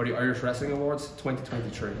for the Irish Wrestling Awards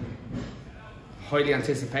 2023. Highly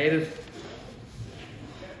anticipated,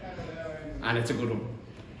 and it's a good one.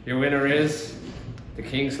 Your winner is the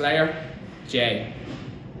Kingslayer, Jay.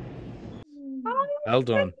 Well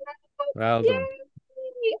done. Well done.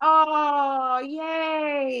 Yay! Oh,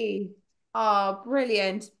 yay! Oh,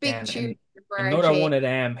 brilliant. Big cheers And for another RJ. one of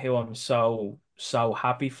them who I'm so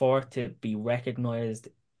happy for to be recognized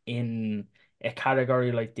in a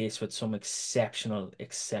category like this with some exceptional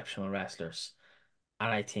wrestlers.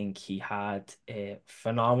 And I think he had a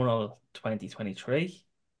phenomenal 2023.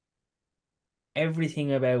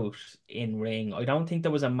 Everything about in ring. I don't think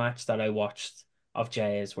there was a match that I watched of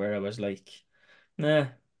Jay's where I was like, nah.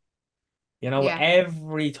 You know, Yeah,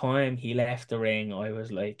 every time he left the ring, I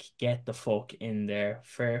was like, get the fuck in there.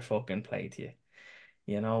 Fair fucking play to you.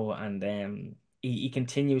 You know, and he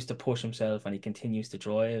continues to push himself and he continues to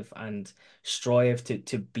drive and strive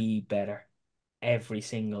to be better every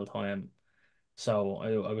single time. So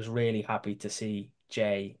I was really happy to see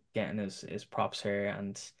Jay getting his props here,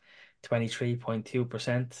 and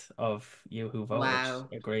 23.2% of you who voted wow.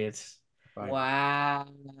 agreed. Right. Wow.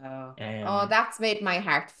 Oh, Um that's made my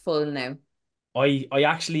heart full now. I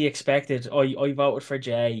actually expected I voted for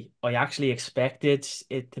Jay. I actually expected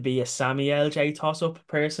it to be a Sammy LJ toss up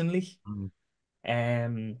personally. Mm.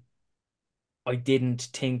 Um I didn't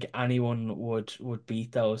think anyone would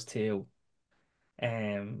beat those two.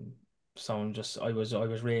 Um, so I was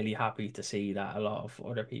really happy to see that a lot of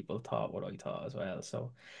other people thought what I thought as well.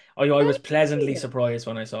 So I was Thank pleasantly you. surprised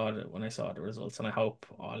when I saw the results, and I hope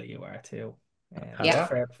all of you are too. Yeah. Yeah.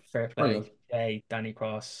 Fair Brilliant. play. Jay, Danny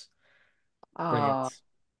Cross, brilliant, Oh,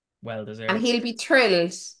 well and deserved. he'll be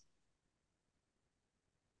thrilled.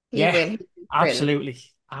 He Yeah, will. He'll be thrilled.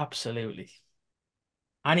 absolutely.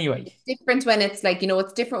 Anyway, It's different when it's like,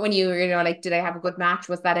 it's different when you know, like, did I have a good match?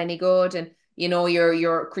 Was that any good? And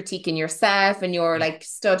you're critiquing yourself and you're yeah, like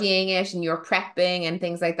studying it and you're prepping and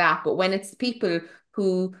things like that. But when it's people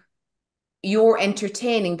who you're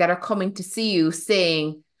entertaining that are coming to see you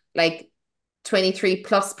saying like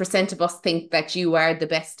 23+% of us think that you are the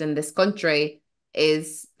best in this country,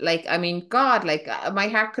 is like, I mean, God, like my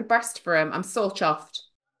heart could burst for him. I'm so chuffed.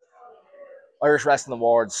 Irish Wrestling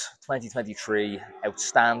Awards 2023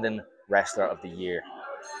 Outstanding Wrestler of the Year.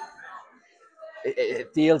 It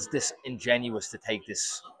feels disingenuous to take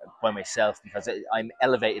this by myself because I'm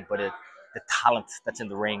elevated by the talent that's in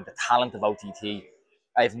the ring, the talent of OTT.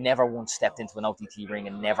 I've never once stepped into an OTT ring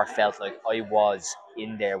and never felt like I was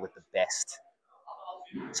in there with the best.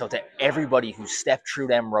 So to everybody who stepped through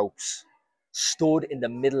them ropes, stood in the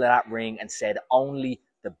middle of that ring and said only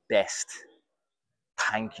the best,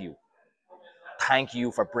 thank you. Thank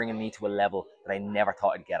you for bringing me to a level that I never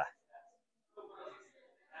thought I'd get at.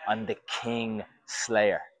 I'm the King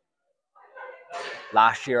Slayer.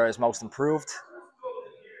 Last year I was most improved.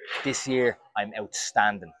 This year I'm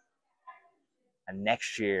outstanding. And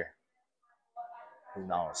next year, who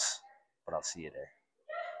knows? But I'll see you there.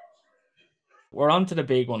 We're on to the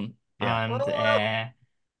big one. Yeah.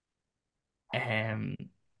 And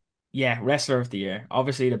yeah, wrestler of the year.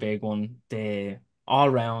 Obviously the big one, the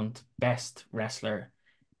all-round best wrestler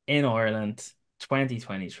in Ireland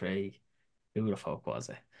 2023. Who the fuck was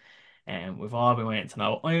it? And we've all been waiting to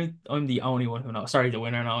know. I'm the only one who knows. Sorry, the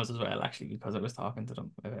winner knows as well, actually, because I was talking to them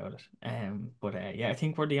about it. But yeah, I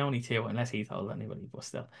think we're the only two, unless he told anybody, but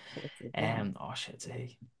still. Oh shit, it's a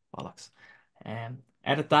he. Bollocks.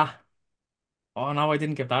 Edit that. Oh no, I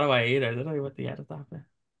didn't give that away either, did I? With the edit that bit?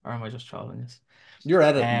 Or am I just trolling this? You're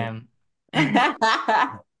editing.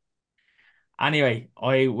 Anyway,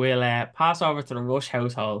 I will pass over to the Rush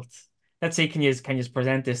household. Let's see, can you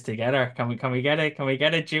present this together? Can we get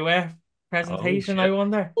a duet presentation, I shit.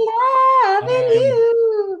 wonder? Loving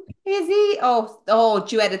you. Is he? Oh,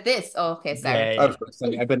 did you edit this? Oh, okay, sorry. I was going to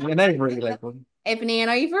say, I've been in Ivory, like one. Ebony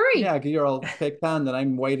and Ivory. Yeah, because you're all fake tan and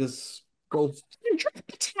I'm white as ghost.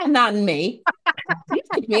 Tan on me. Look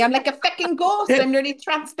at me, I'm like a fucking ghost. I'm nearly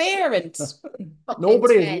transparent.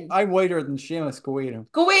 Nobody is. I'm whiter than Seamus. Go away now.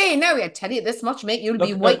 Go away now. I tell you this much, mate. You'll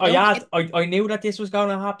be Look, white. I knew that this was going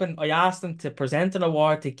to happen. I asked them to present an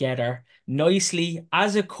award together nicely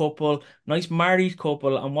as a couple, nice married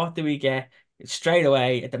couple. And what do we get? Straight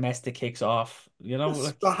away, a domestic kicks off. You know,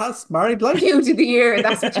 Has married life. Feud of the year.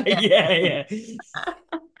 That's what you get. yeah.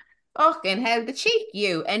 Fucking hell, the cheek,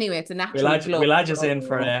 you. Anyway, it's a natural We'll add us in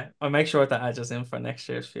for I'll make sure to add us in for next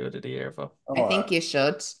year's feud of the year. But I think you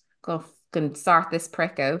should go fucking sort this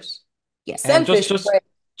prick out. Yeah,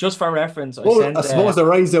 just for reference, I suppose the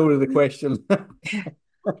rise out of the question.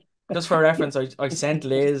 Just for reference, I sent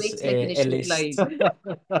Liz a list.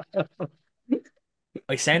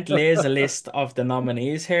 I sent Liz a list of the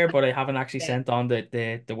nominees here, but I haven't actually sent on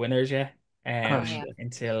the winners yet.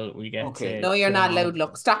 Until we get to. No, you're not allowed.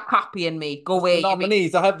 Look, stop copying me. Go away.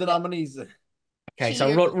 Nominees. I have the nominees. Okay,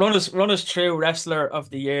 so run us through Wrestler of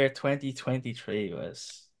the Year 2023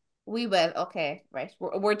 was. We will. Okay, right.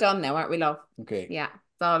 We're done now, aren't we, love? Okay. Yeah.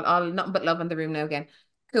 It's all nothing but love in the room now again.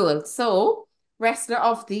 Cool. So, Wrestler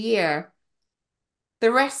of the Year.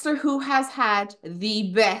 The wrestler who has had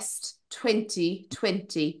the best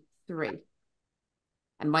 2023.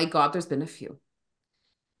 And my God, there's been a few.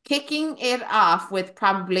 Kicking it off with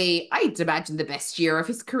probably, I'd imagine, the best year of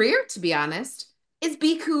his career, to be honest, is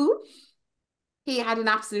Be Cool. He had an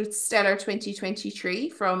absolute stellar 2023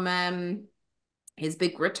 from his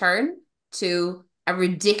big return to a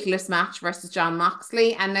ridiculous match versus John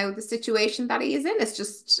Moxley. And now the situation that he is in is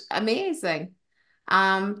just amazing.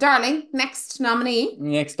 Darling, next nominee.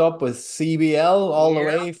 Next up was CBL, all the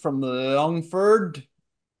way from Longford.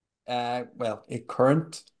 Well, a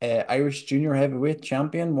current Irish junior heavyweight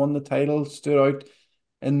champion, won the title, stood out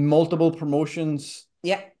in multiple promotions.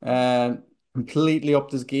 Yeah. Completely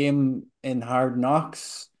upped his game in Hard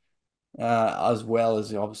Knocks, as well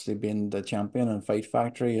as obviously being the champion in Fight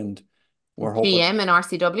Factory, and we're hoping GM and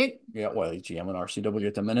RCW. Yeah, well, he's GM and RCW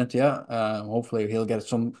at the minute. Yeah, hopefully he'll get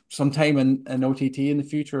some time in OTT in the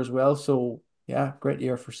future as well. So yeah, great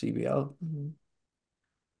year for CBL.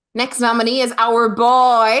 Next nominee is our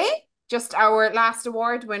boy. Just our last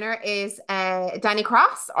award winner is Danny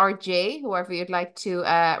Cross, or Jay, whoever you'd like to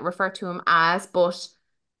refer to him as, but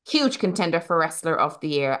huge contender for Wrestler of the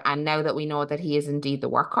Year. And now that we know that he is indeed the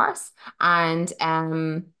workhorse and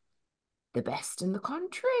the best in the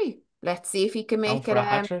country, let's see if he can make it a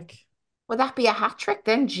hat trick. Would that be a hat trick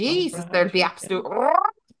then? Jesus, there'd be absolute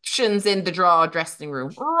eruptions in the dressing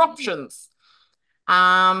room. Eruptions.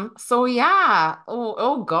 So yeah.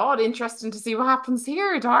 Oh God, interesting to see what happens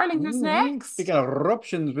here, darling. Who's next? Speaking of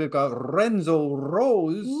eruptions, we've got Renzo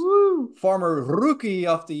Rose, former Rookie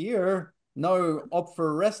of the Year, now up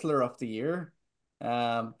for Wrestler of the Year.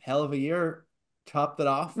 Hell of a year, topped it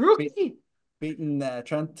off. Rookie. Beating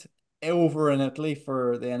Trent over in Italy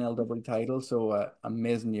for the NLW title. So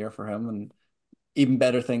amazing year for him, and even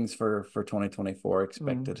better things for 2024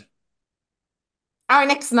 expected. Our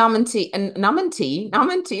next nominee.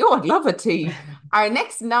 Oh, I'd love a tea. Our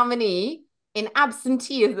next nominee in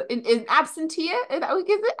absentee in absentee. Is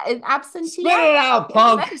it in absentee? Spit it out,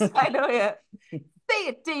 punk. I know, yeah. Say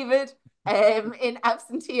it, David. In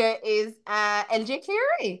absentee is LJ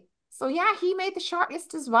Cleary. So yeah, he made the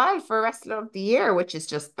shortlist as well for Wrestler of the Year, which is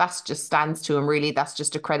that's just stands to him really. That's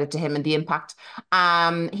just a credit to him and the impact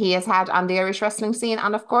he has had on the Irish wrestling scene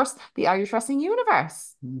and of course the Irish wrestling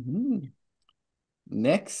universe.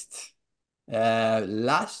 Next,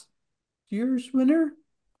 last year's winner.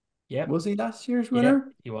 Yep. Was he last year's winner?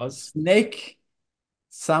 Yeah, he was. Snake,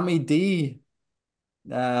 Sammy D,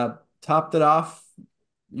 topped it off,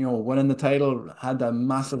 winning the title, had a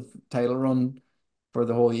massive title run for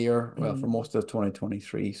the whole year, well, for most of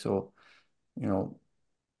 2023. So,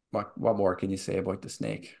 what more can you say about the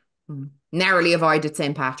Snake? Narrowly avoided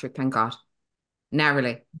St. Patrick, thank God.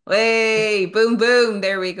 Narrowly. Hey, boom, boom.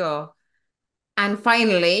 There we go. And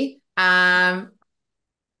finally,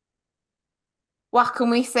 what can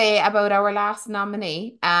we say about our last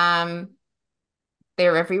nominee? They're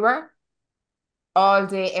everywhere, all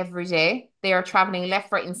day, every day. They are traveling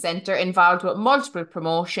left, right, and center, involved with multiple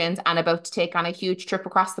promotions, and about to take on a huge trip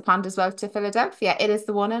across the pond as well to Philadelphia. It is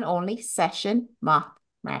the one and only Session Moth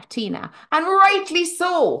Martina, and rightly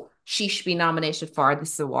so. She should be nominated for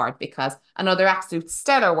this award because another absolute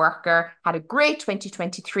stellar worker, had a great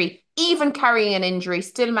 2023, even carrying an injury,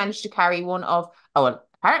 still managed to carry one of,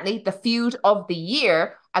 apparently the feud of the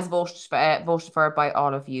year as voted for by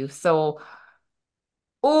all of you. So,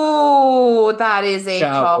 oh, that is a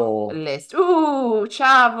Chavo. tough list. Ooh,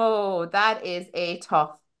 Chavo, that is a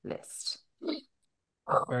tough list.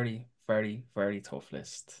 Very, very, very tough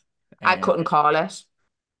list. I couldn't call it.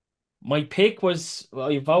 My pick was,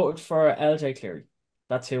 I voted for LJ Cleary.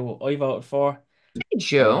 That's who I voted for.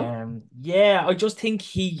 Did you? Yeah, I just think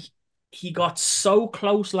he got so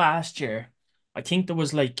close last year. I think there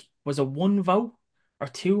was was a one vote or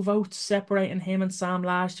two votes separating him and Sam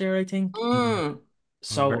last year, I think.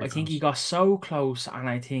 So Very I think he close. got so close, and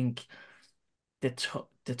I think the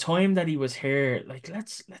time that he was here,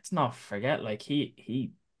 let's not forget,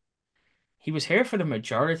 he was here for the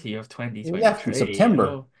majority of He left in 2023,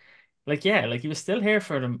 September. he was still here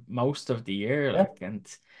for the most of the year, Yeah.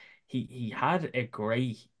 and he had a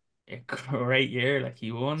great year. Like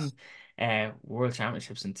he won world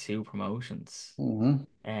championships in two promotions.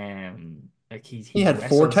 Like He he's had 4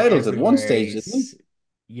 wrestled titles at one everywhere. stage, didn't he?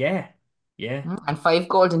 Yeah, yeah. And 5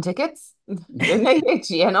 golden tickets.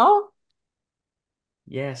 You know?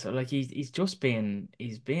 Yeah, so he's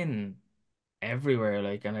been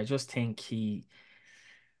everywhere, and I just think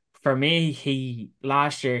for me,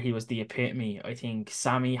 last year he was the epitome. I think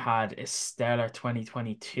Sammy had a stellar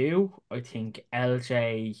 2022. I think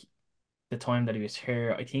LJ, the time that he was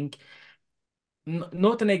here, I think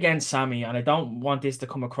nothing against Sammy, and I don't want this to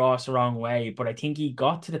come across the wrong way, but I think he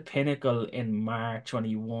got to the pinnacle in March when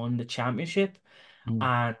he won the championship,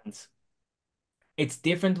 and it's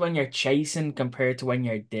different when you're chasing compared to when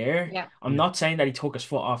you're there. Yeah. I'm not saying that he took his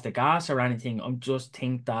foot off the gas or anything. I'm just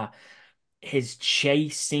think that his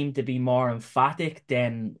chase seemed to be more emphatic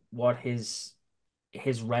than what his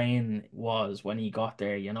reign was when he got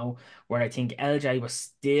there, where I think LJ was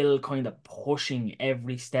still kind of pushing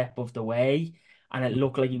every step of the way, and it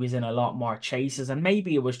looked like he was in a lot more chases, and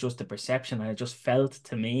maybe it was just the perception, and it just felt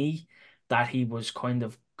to me that he was kind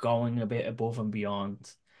of going a bit above and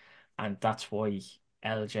beyond, and that's why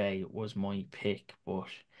LJ was my pick. But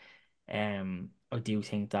I do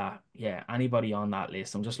think that, yeah, anybody on that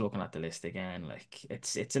list, I'm just looking at the list again,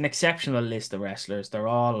 it's an exceptional list of wrestlers. They're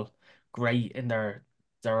all great in their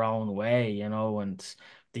own way, and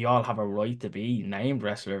they all have a right to be named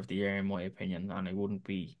wrestler of the year in my opinion, and I wouldn't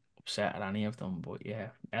be upset at any of them. But yeah,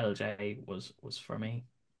 LJ was for me.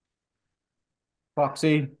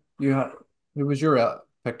 Foxy, who was your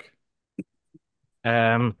pick?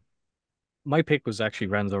 My pick was actually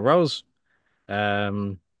Renzo Rose.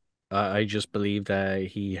 Um, I just believe that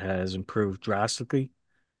he has improved drastically,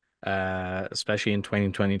 especially in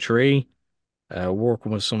 2023,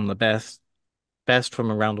 working with some of the best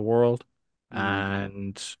from around the world,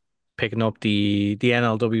 and picking up the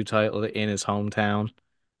NLW title in his hometown,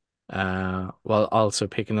 while also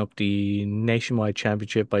picking up the nationwide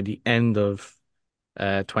championship by the end of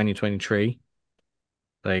 2023,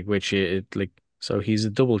 so he's a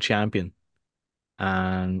double champion,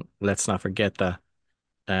 and let's not forget that.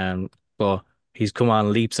 But he's come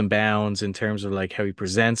on leaps and bounds in terms of like how he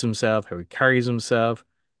presents himself, how he carries himself.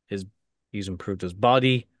 His he's improved his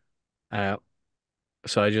body. Uh,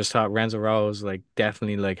 so I just thought Renzo Rose like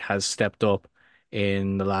definitely like has stepped up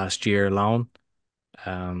in the last year alone.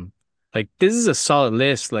 Um, like this is a solid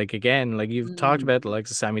list. Like again, like you've talked about the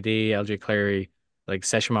likes of Sammy D, LJ Clary, like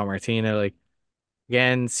Session Martina. Like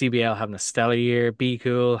again, CBL having a stellar year, Be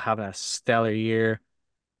Cool having a stellar year.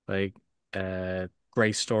 Like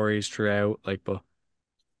great stories throughout. Like, but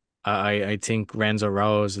I think Renzo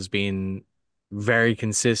Rose has been very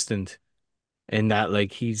consistent in that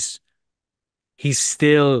like he's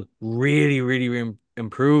still really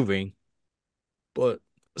improving, but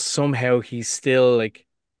somehow he's still like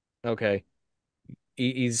okay.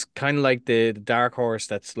 He's kind of like the dark horse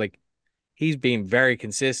that's like he's being very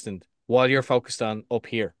consistent while you're focused on up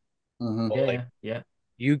here. Mm-hmm. But like Yeah.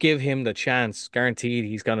 you give him the chance, guaranteed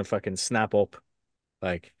he's gonna fucking snap up.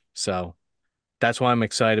 Like so that's why I'm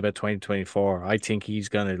excited about 2024. I think he's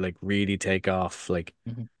gonna like really take off, like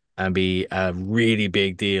Mhm. and be a really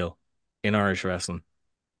big deal in Irish wrestling.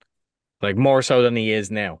 Like more so than he is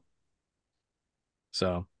now.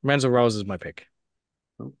 So Renzo Rose is my pick.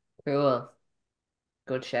 Cool.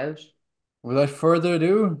 Good shout. Without further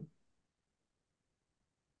ado,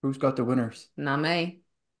 who's got the winners? Not me.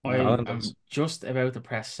 I Colin am does. just about to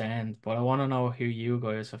press send, but I want to know who you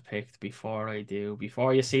guys have picked before I do.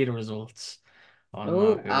 Before you see the results, I want to know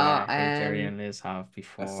Oh, who Jerry and Liz have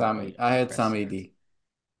before Sammy. I I had press Sammy send. D.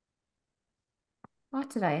 what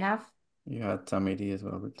did I have? You had Sammy D as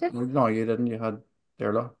well. But Did- no, you didn't. You had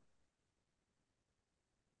Derlo.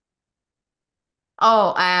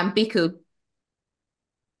 Oh, Biku.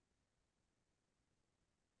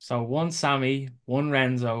 So one Sammy, one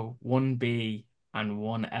Renzo, one B, and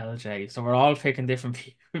one LJ. So we're all picking different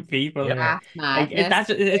people Yep. here. That's madness.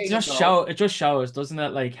 There you go. It just shows, doesn't it?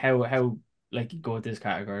 Like how like good this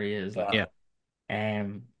category is. Like Yeah.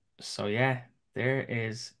 so yeah, there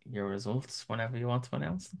is your results whenever you want to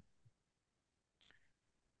announce them.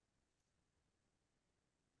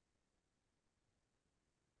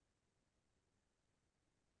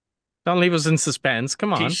 Don't leave us in suspense.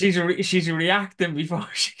 Come on. She's reacting before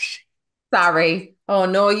she Sorry. Oh,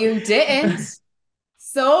 no, you didn't.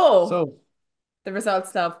 So, So the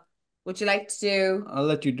results of, would you like to do? I'll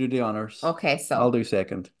let you do the honors. Okay, so, I'll do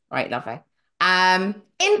second. right, lovely. In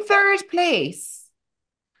third place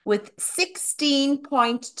with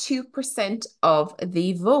 16.2% of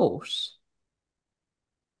the vote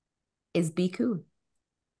is Be Cool,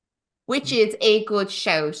 which is a good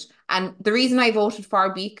shout. And the reason I voted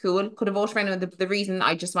for Be Cool, could have voted for anyone, the reason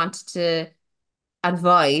I just wanted to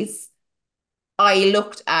advise, I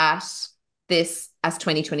looked at this as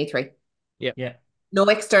 2023. Yeah. No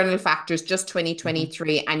external factors, just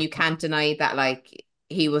 2023. And you can't deny that, like,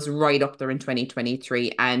 he was right up there in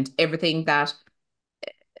 2023. And everything that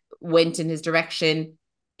went in his direction,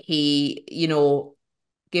 he,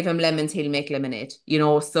 give him lemons, he'll make lemonade,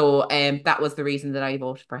 So that was the reason that I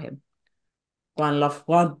voted for him. Go on, love.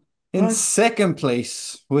 One. In second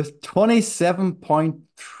place with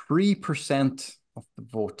 27.3% of the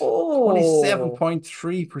vote. Oh.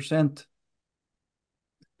 27.3%.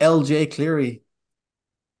 LJ Cleary.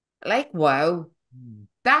 Like, wow.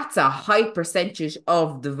 That's a high percentage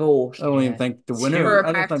of the vote. I don't even think the winner. For a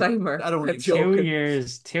I don't think. part-timer. I don't I'm even. joking.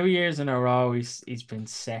 2 years in a row he's been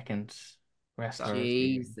second wrestler of the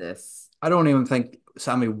year. Jesus. I don't even think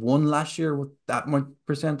Sammy won last year with that much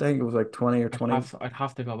percent. I think it was like 20 or 20. I'd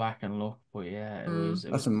have to go back and look, but yeah, it was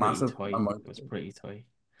That's a pretty massive tight. amount. It was pretty tight.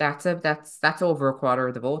 That's over a quarter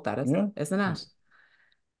of the vote, that is, Yeah. isn't it?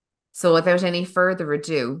 So without any further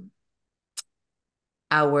ado,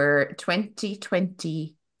 our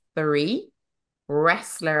 2023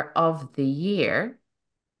 Wrestler of the Year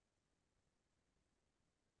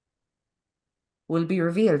will be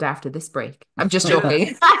revealed after this break. I'm just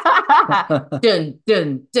joking. Dun, dun,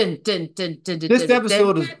 dun, dun, dun, dun, dun, This dun,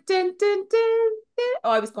 episode dun, is. dun, dun, dun, dun.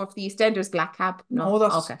 Oh, I was going for the EastEnders Black Cab. No,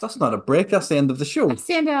 that's okay. that's not a break. That's the end of the show. That's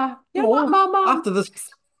the end of. You know No, what, Mama? after this,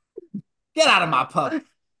 get out of my pub.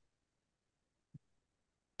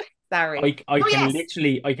 Sorry. I can yes.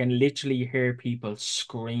 literally hear people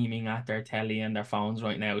screaming at their telly and their phones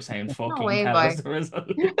right now saying No fucking way, tell boy. us the result.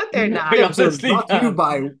 They're not. I This episode is honestly brought to you can.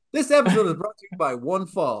 by. This episode is brought to you by One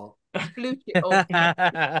Fall. Okay.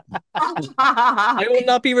 I will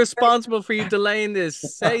not be responsible for you delaying this.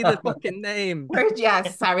 Say the fucking name.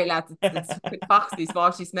 Yes, sorry, lads. It's Foxy's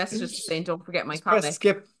fault. She's messaged us saying, don't forget my Press comic.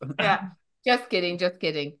 skip. Yeah, just kidding, just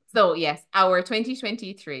kidding. So, yes, our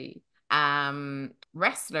 2023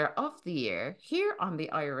 Wrestler of the Year here on the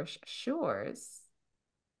Irish Shores.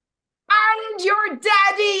 And your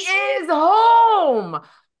daddy is home!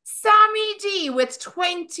 Sammy D with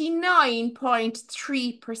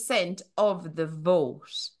 29.3% of the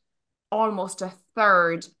vote. almost a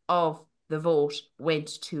third of the vote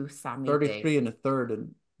went to Sammy Day. 33 and a third.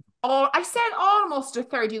 And I said almost a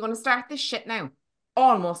third. You're going to start this shit now.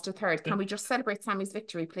 Almost a third. Can we just celebrate Sammy's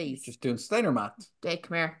victory, please? Just doing Steiner math. Dave,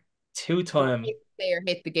 come here. Two-time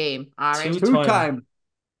hit the game. All right.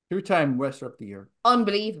 Two-time Wrestler of the Year.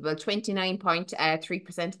 Unbelievable.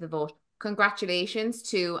 29.3% of the vote. Congratulations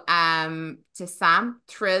to Sam.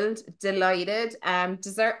 Thrilled, delighted.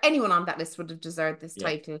 Anyone on that list would have deserved this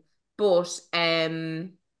title. But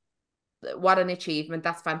what an achievement.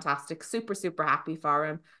 That's fantastic. Super, super happy for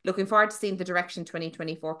him. Looking forward to seeing the direction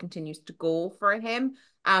 2024 continues to go for him.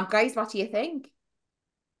 Guys, what do you think?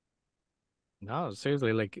 No,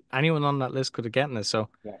 seriously, like anyone on that list could have gotten it. So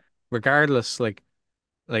regardless, like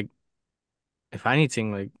if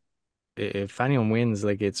anything, like if anyone wins,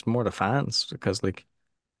 like it's more the fans because like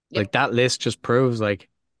that list just proves like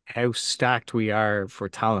how stacked we are for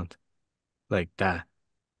talent. Like that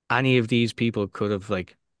any of these people could have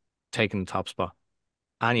like taken the top spot.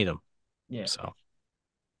 Any of them. Yeah.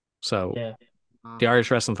 So the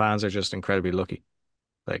Irish wrestling fans are just incredibly lucky.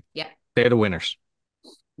 Like they're the winners.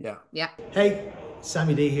 Yeah. Hey,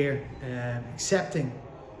 Sammy D here, accepting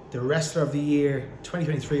the Wrestler of the Year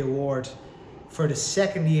 2023 award for the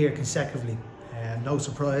second year consecutively. No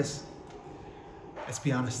surprise. Let's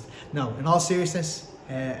be honest. No, in all seriousness,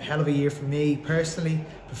 hell of a year for me personally,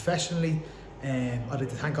 professionally. I'd like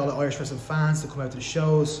to thank all the Irish wrestling fans that come out to the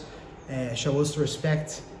shows, show us the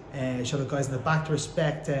respect, show the guys in the back the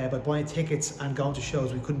respect by buying tickets and going to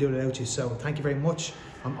shows. We couldn't do it without you. So thank you very much.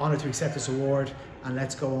 I'm honoured to accept this award, and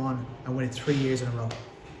let's go on and win it 3 years in a row.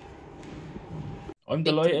 I'm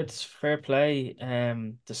delighted. Fair play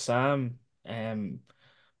to Sam. I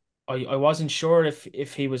wasn't sure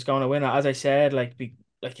if he was going to win it. As I said,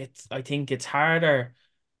 I think it's harder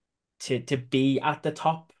to be at the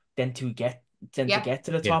top than to get to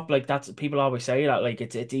the top. Like that's people always say that like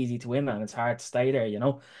it's easy to win and it's hard to stay there, you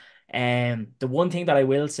know. The one thing that I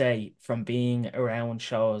will say from being around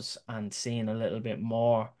shows and seeing a little bit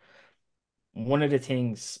more, one of the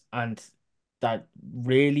things and that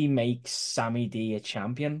really makes Sammy D a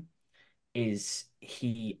champion is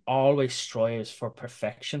he always strives for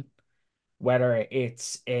perfection, whether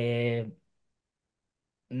it's a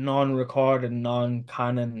non-recorded,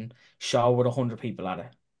 non-canon show with 100 people at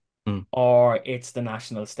it, or it's the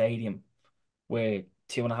National Stadium with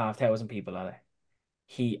 2,500 people at it.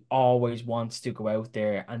 He always wants to go out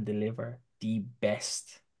there and deliver the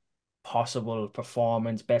best possible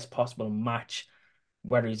performance, best possible match,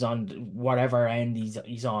 whether he's on whatever end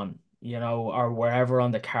he's on, you know, or wherever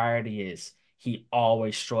on the card he is. He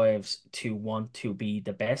always strives to want to be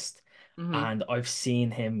the best. And I've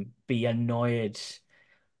seen him be annoyed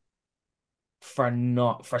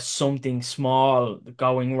for something small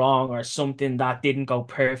going wrong or something that didn't go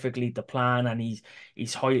perfectly to plan, and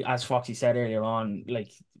he's high, as Foxy said earlier on,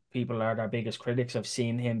 like people are their biggest critics. I've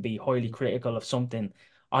seen him be highly critical of something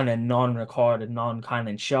on a non-recorded,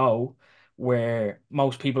 non-canon show where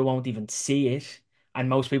most people won't even see it and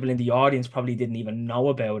most people in the audience probably didn't even know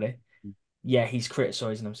about it. Yeah, he's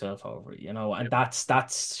criticizing himself over it, you know, and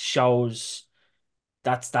that shows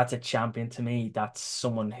that's a champion to me. That's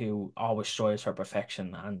someone who always strives for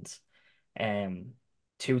perfection, and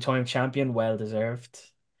two-time champion, well deserved.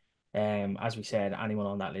 As we said, anyone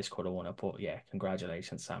on that list could have won it, but yeah,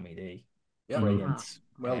 congratulations, Sammy D. Brilliant.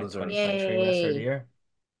 Well deserved. 2023 Wrestler of the Year.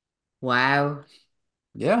 Wow.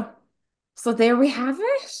 Yeah. So there we have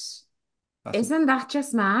it. Isn't that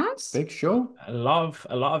just mad? Big show. A lot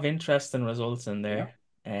of interesting results in there.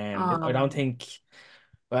 I don't think.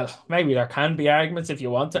 Well, maybe there can be arguments if you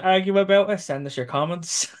want to argue about it. Send us your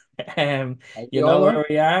comments. You know where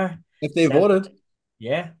we are. If they voted.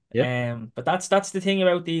 Yeah. But that's the thing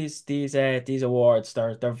about these awards.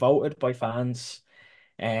 They're voted by fans.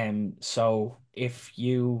 So if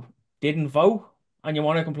you didn't vote and you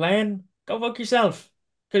want to complain, go vote yourself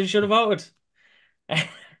because you should have voted.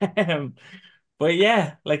 But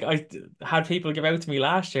yeah, like I had people give out to me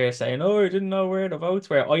last year saying, "Oh, I didn't know where the votes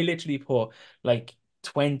were." I literally put like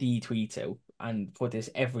 20 tweets out and put this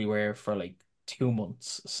everywhere for like 2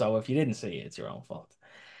 months. So if you didn't see it, it's your own fault.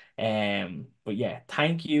 But yeah,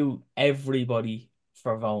 thank you everybody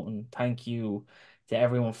for voting. Thank you to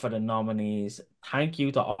everyone for the nominees. Thank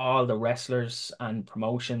you to all the wrestlers and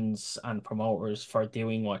promotions and promoters for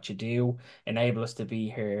doing what you do, enable us to be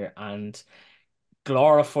here and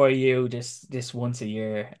glorify you this once a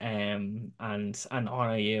year, and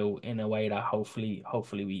honor you in a way that hopefully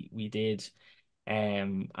we did.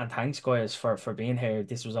 And thanks guys for being here.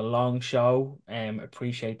 This was a long show.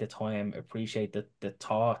 Appreciate the time, appreciate the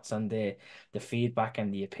thoughts and the feedback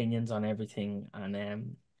and the opinions on everything.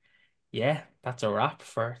 And yeah, that's a wrap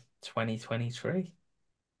for 2023.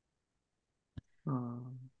 Oh,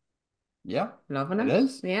 Yeah, loving it it.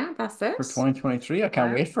 is Yeah, that's for it. 2023. I can't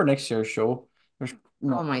Wow. wait for next year's show. There's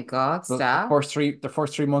Oh my God, the stop.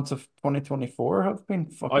 first 3 months of 2024 have been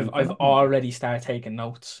I've fucking I've phenomenal. already started taking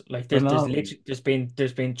notes. Like Phenomenal.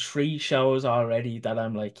 there's been 3 shows already that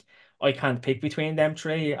I'm like, I can't pick between them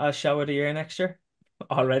three as show of the year next year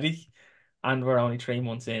already. And we're only 3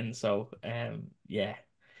 months in, so yeah,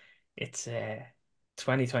 it's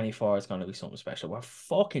 2024 is gonna be something special. We're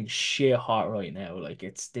fucking shit hot right now. Like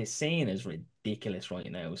it's the scene is ridiculous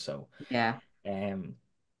right now. So Yeah. um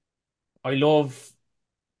I love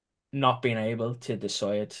not being able to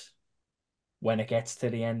decide when it gets to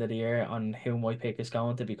the end of the year on who my pick is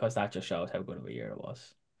going to, because that just shows how good of a year it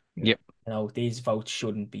was. Yeah. Yep. You know, these votes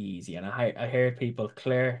shouldn't be easy. And I heard people,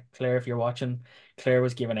 Claire, if you're watching, Claire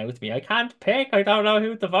was giving out to me, I can't pick, I don't know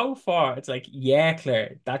who to vote for. It's like, yeah,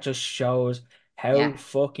 Claire, that just shows how Yeah.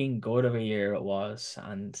 fucking good of a year it was.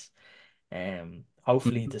 And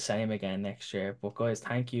hopefully the same again next year. But guys,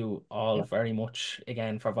 thank you all very much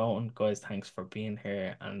again for voting. Guys, thanks for being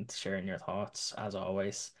here and sharing your thoughts as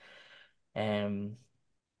always. Um,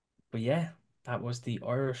 but yeah, that was the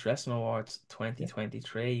Irish Wrestling Awards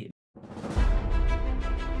 2023.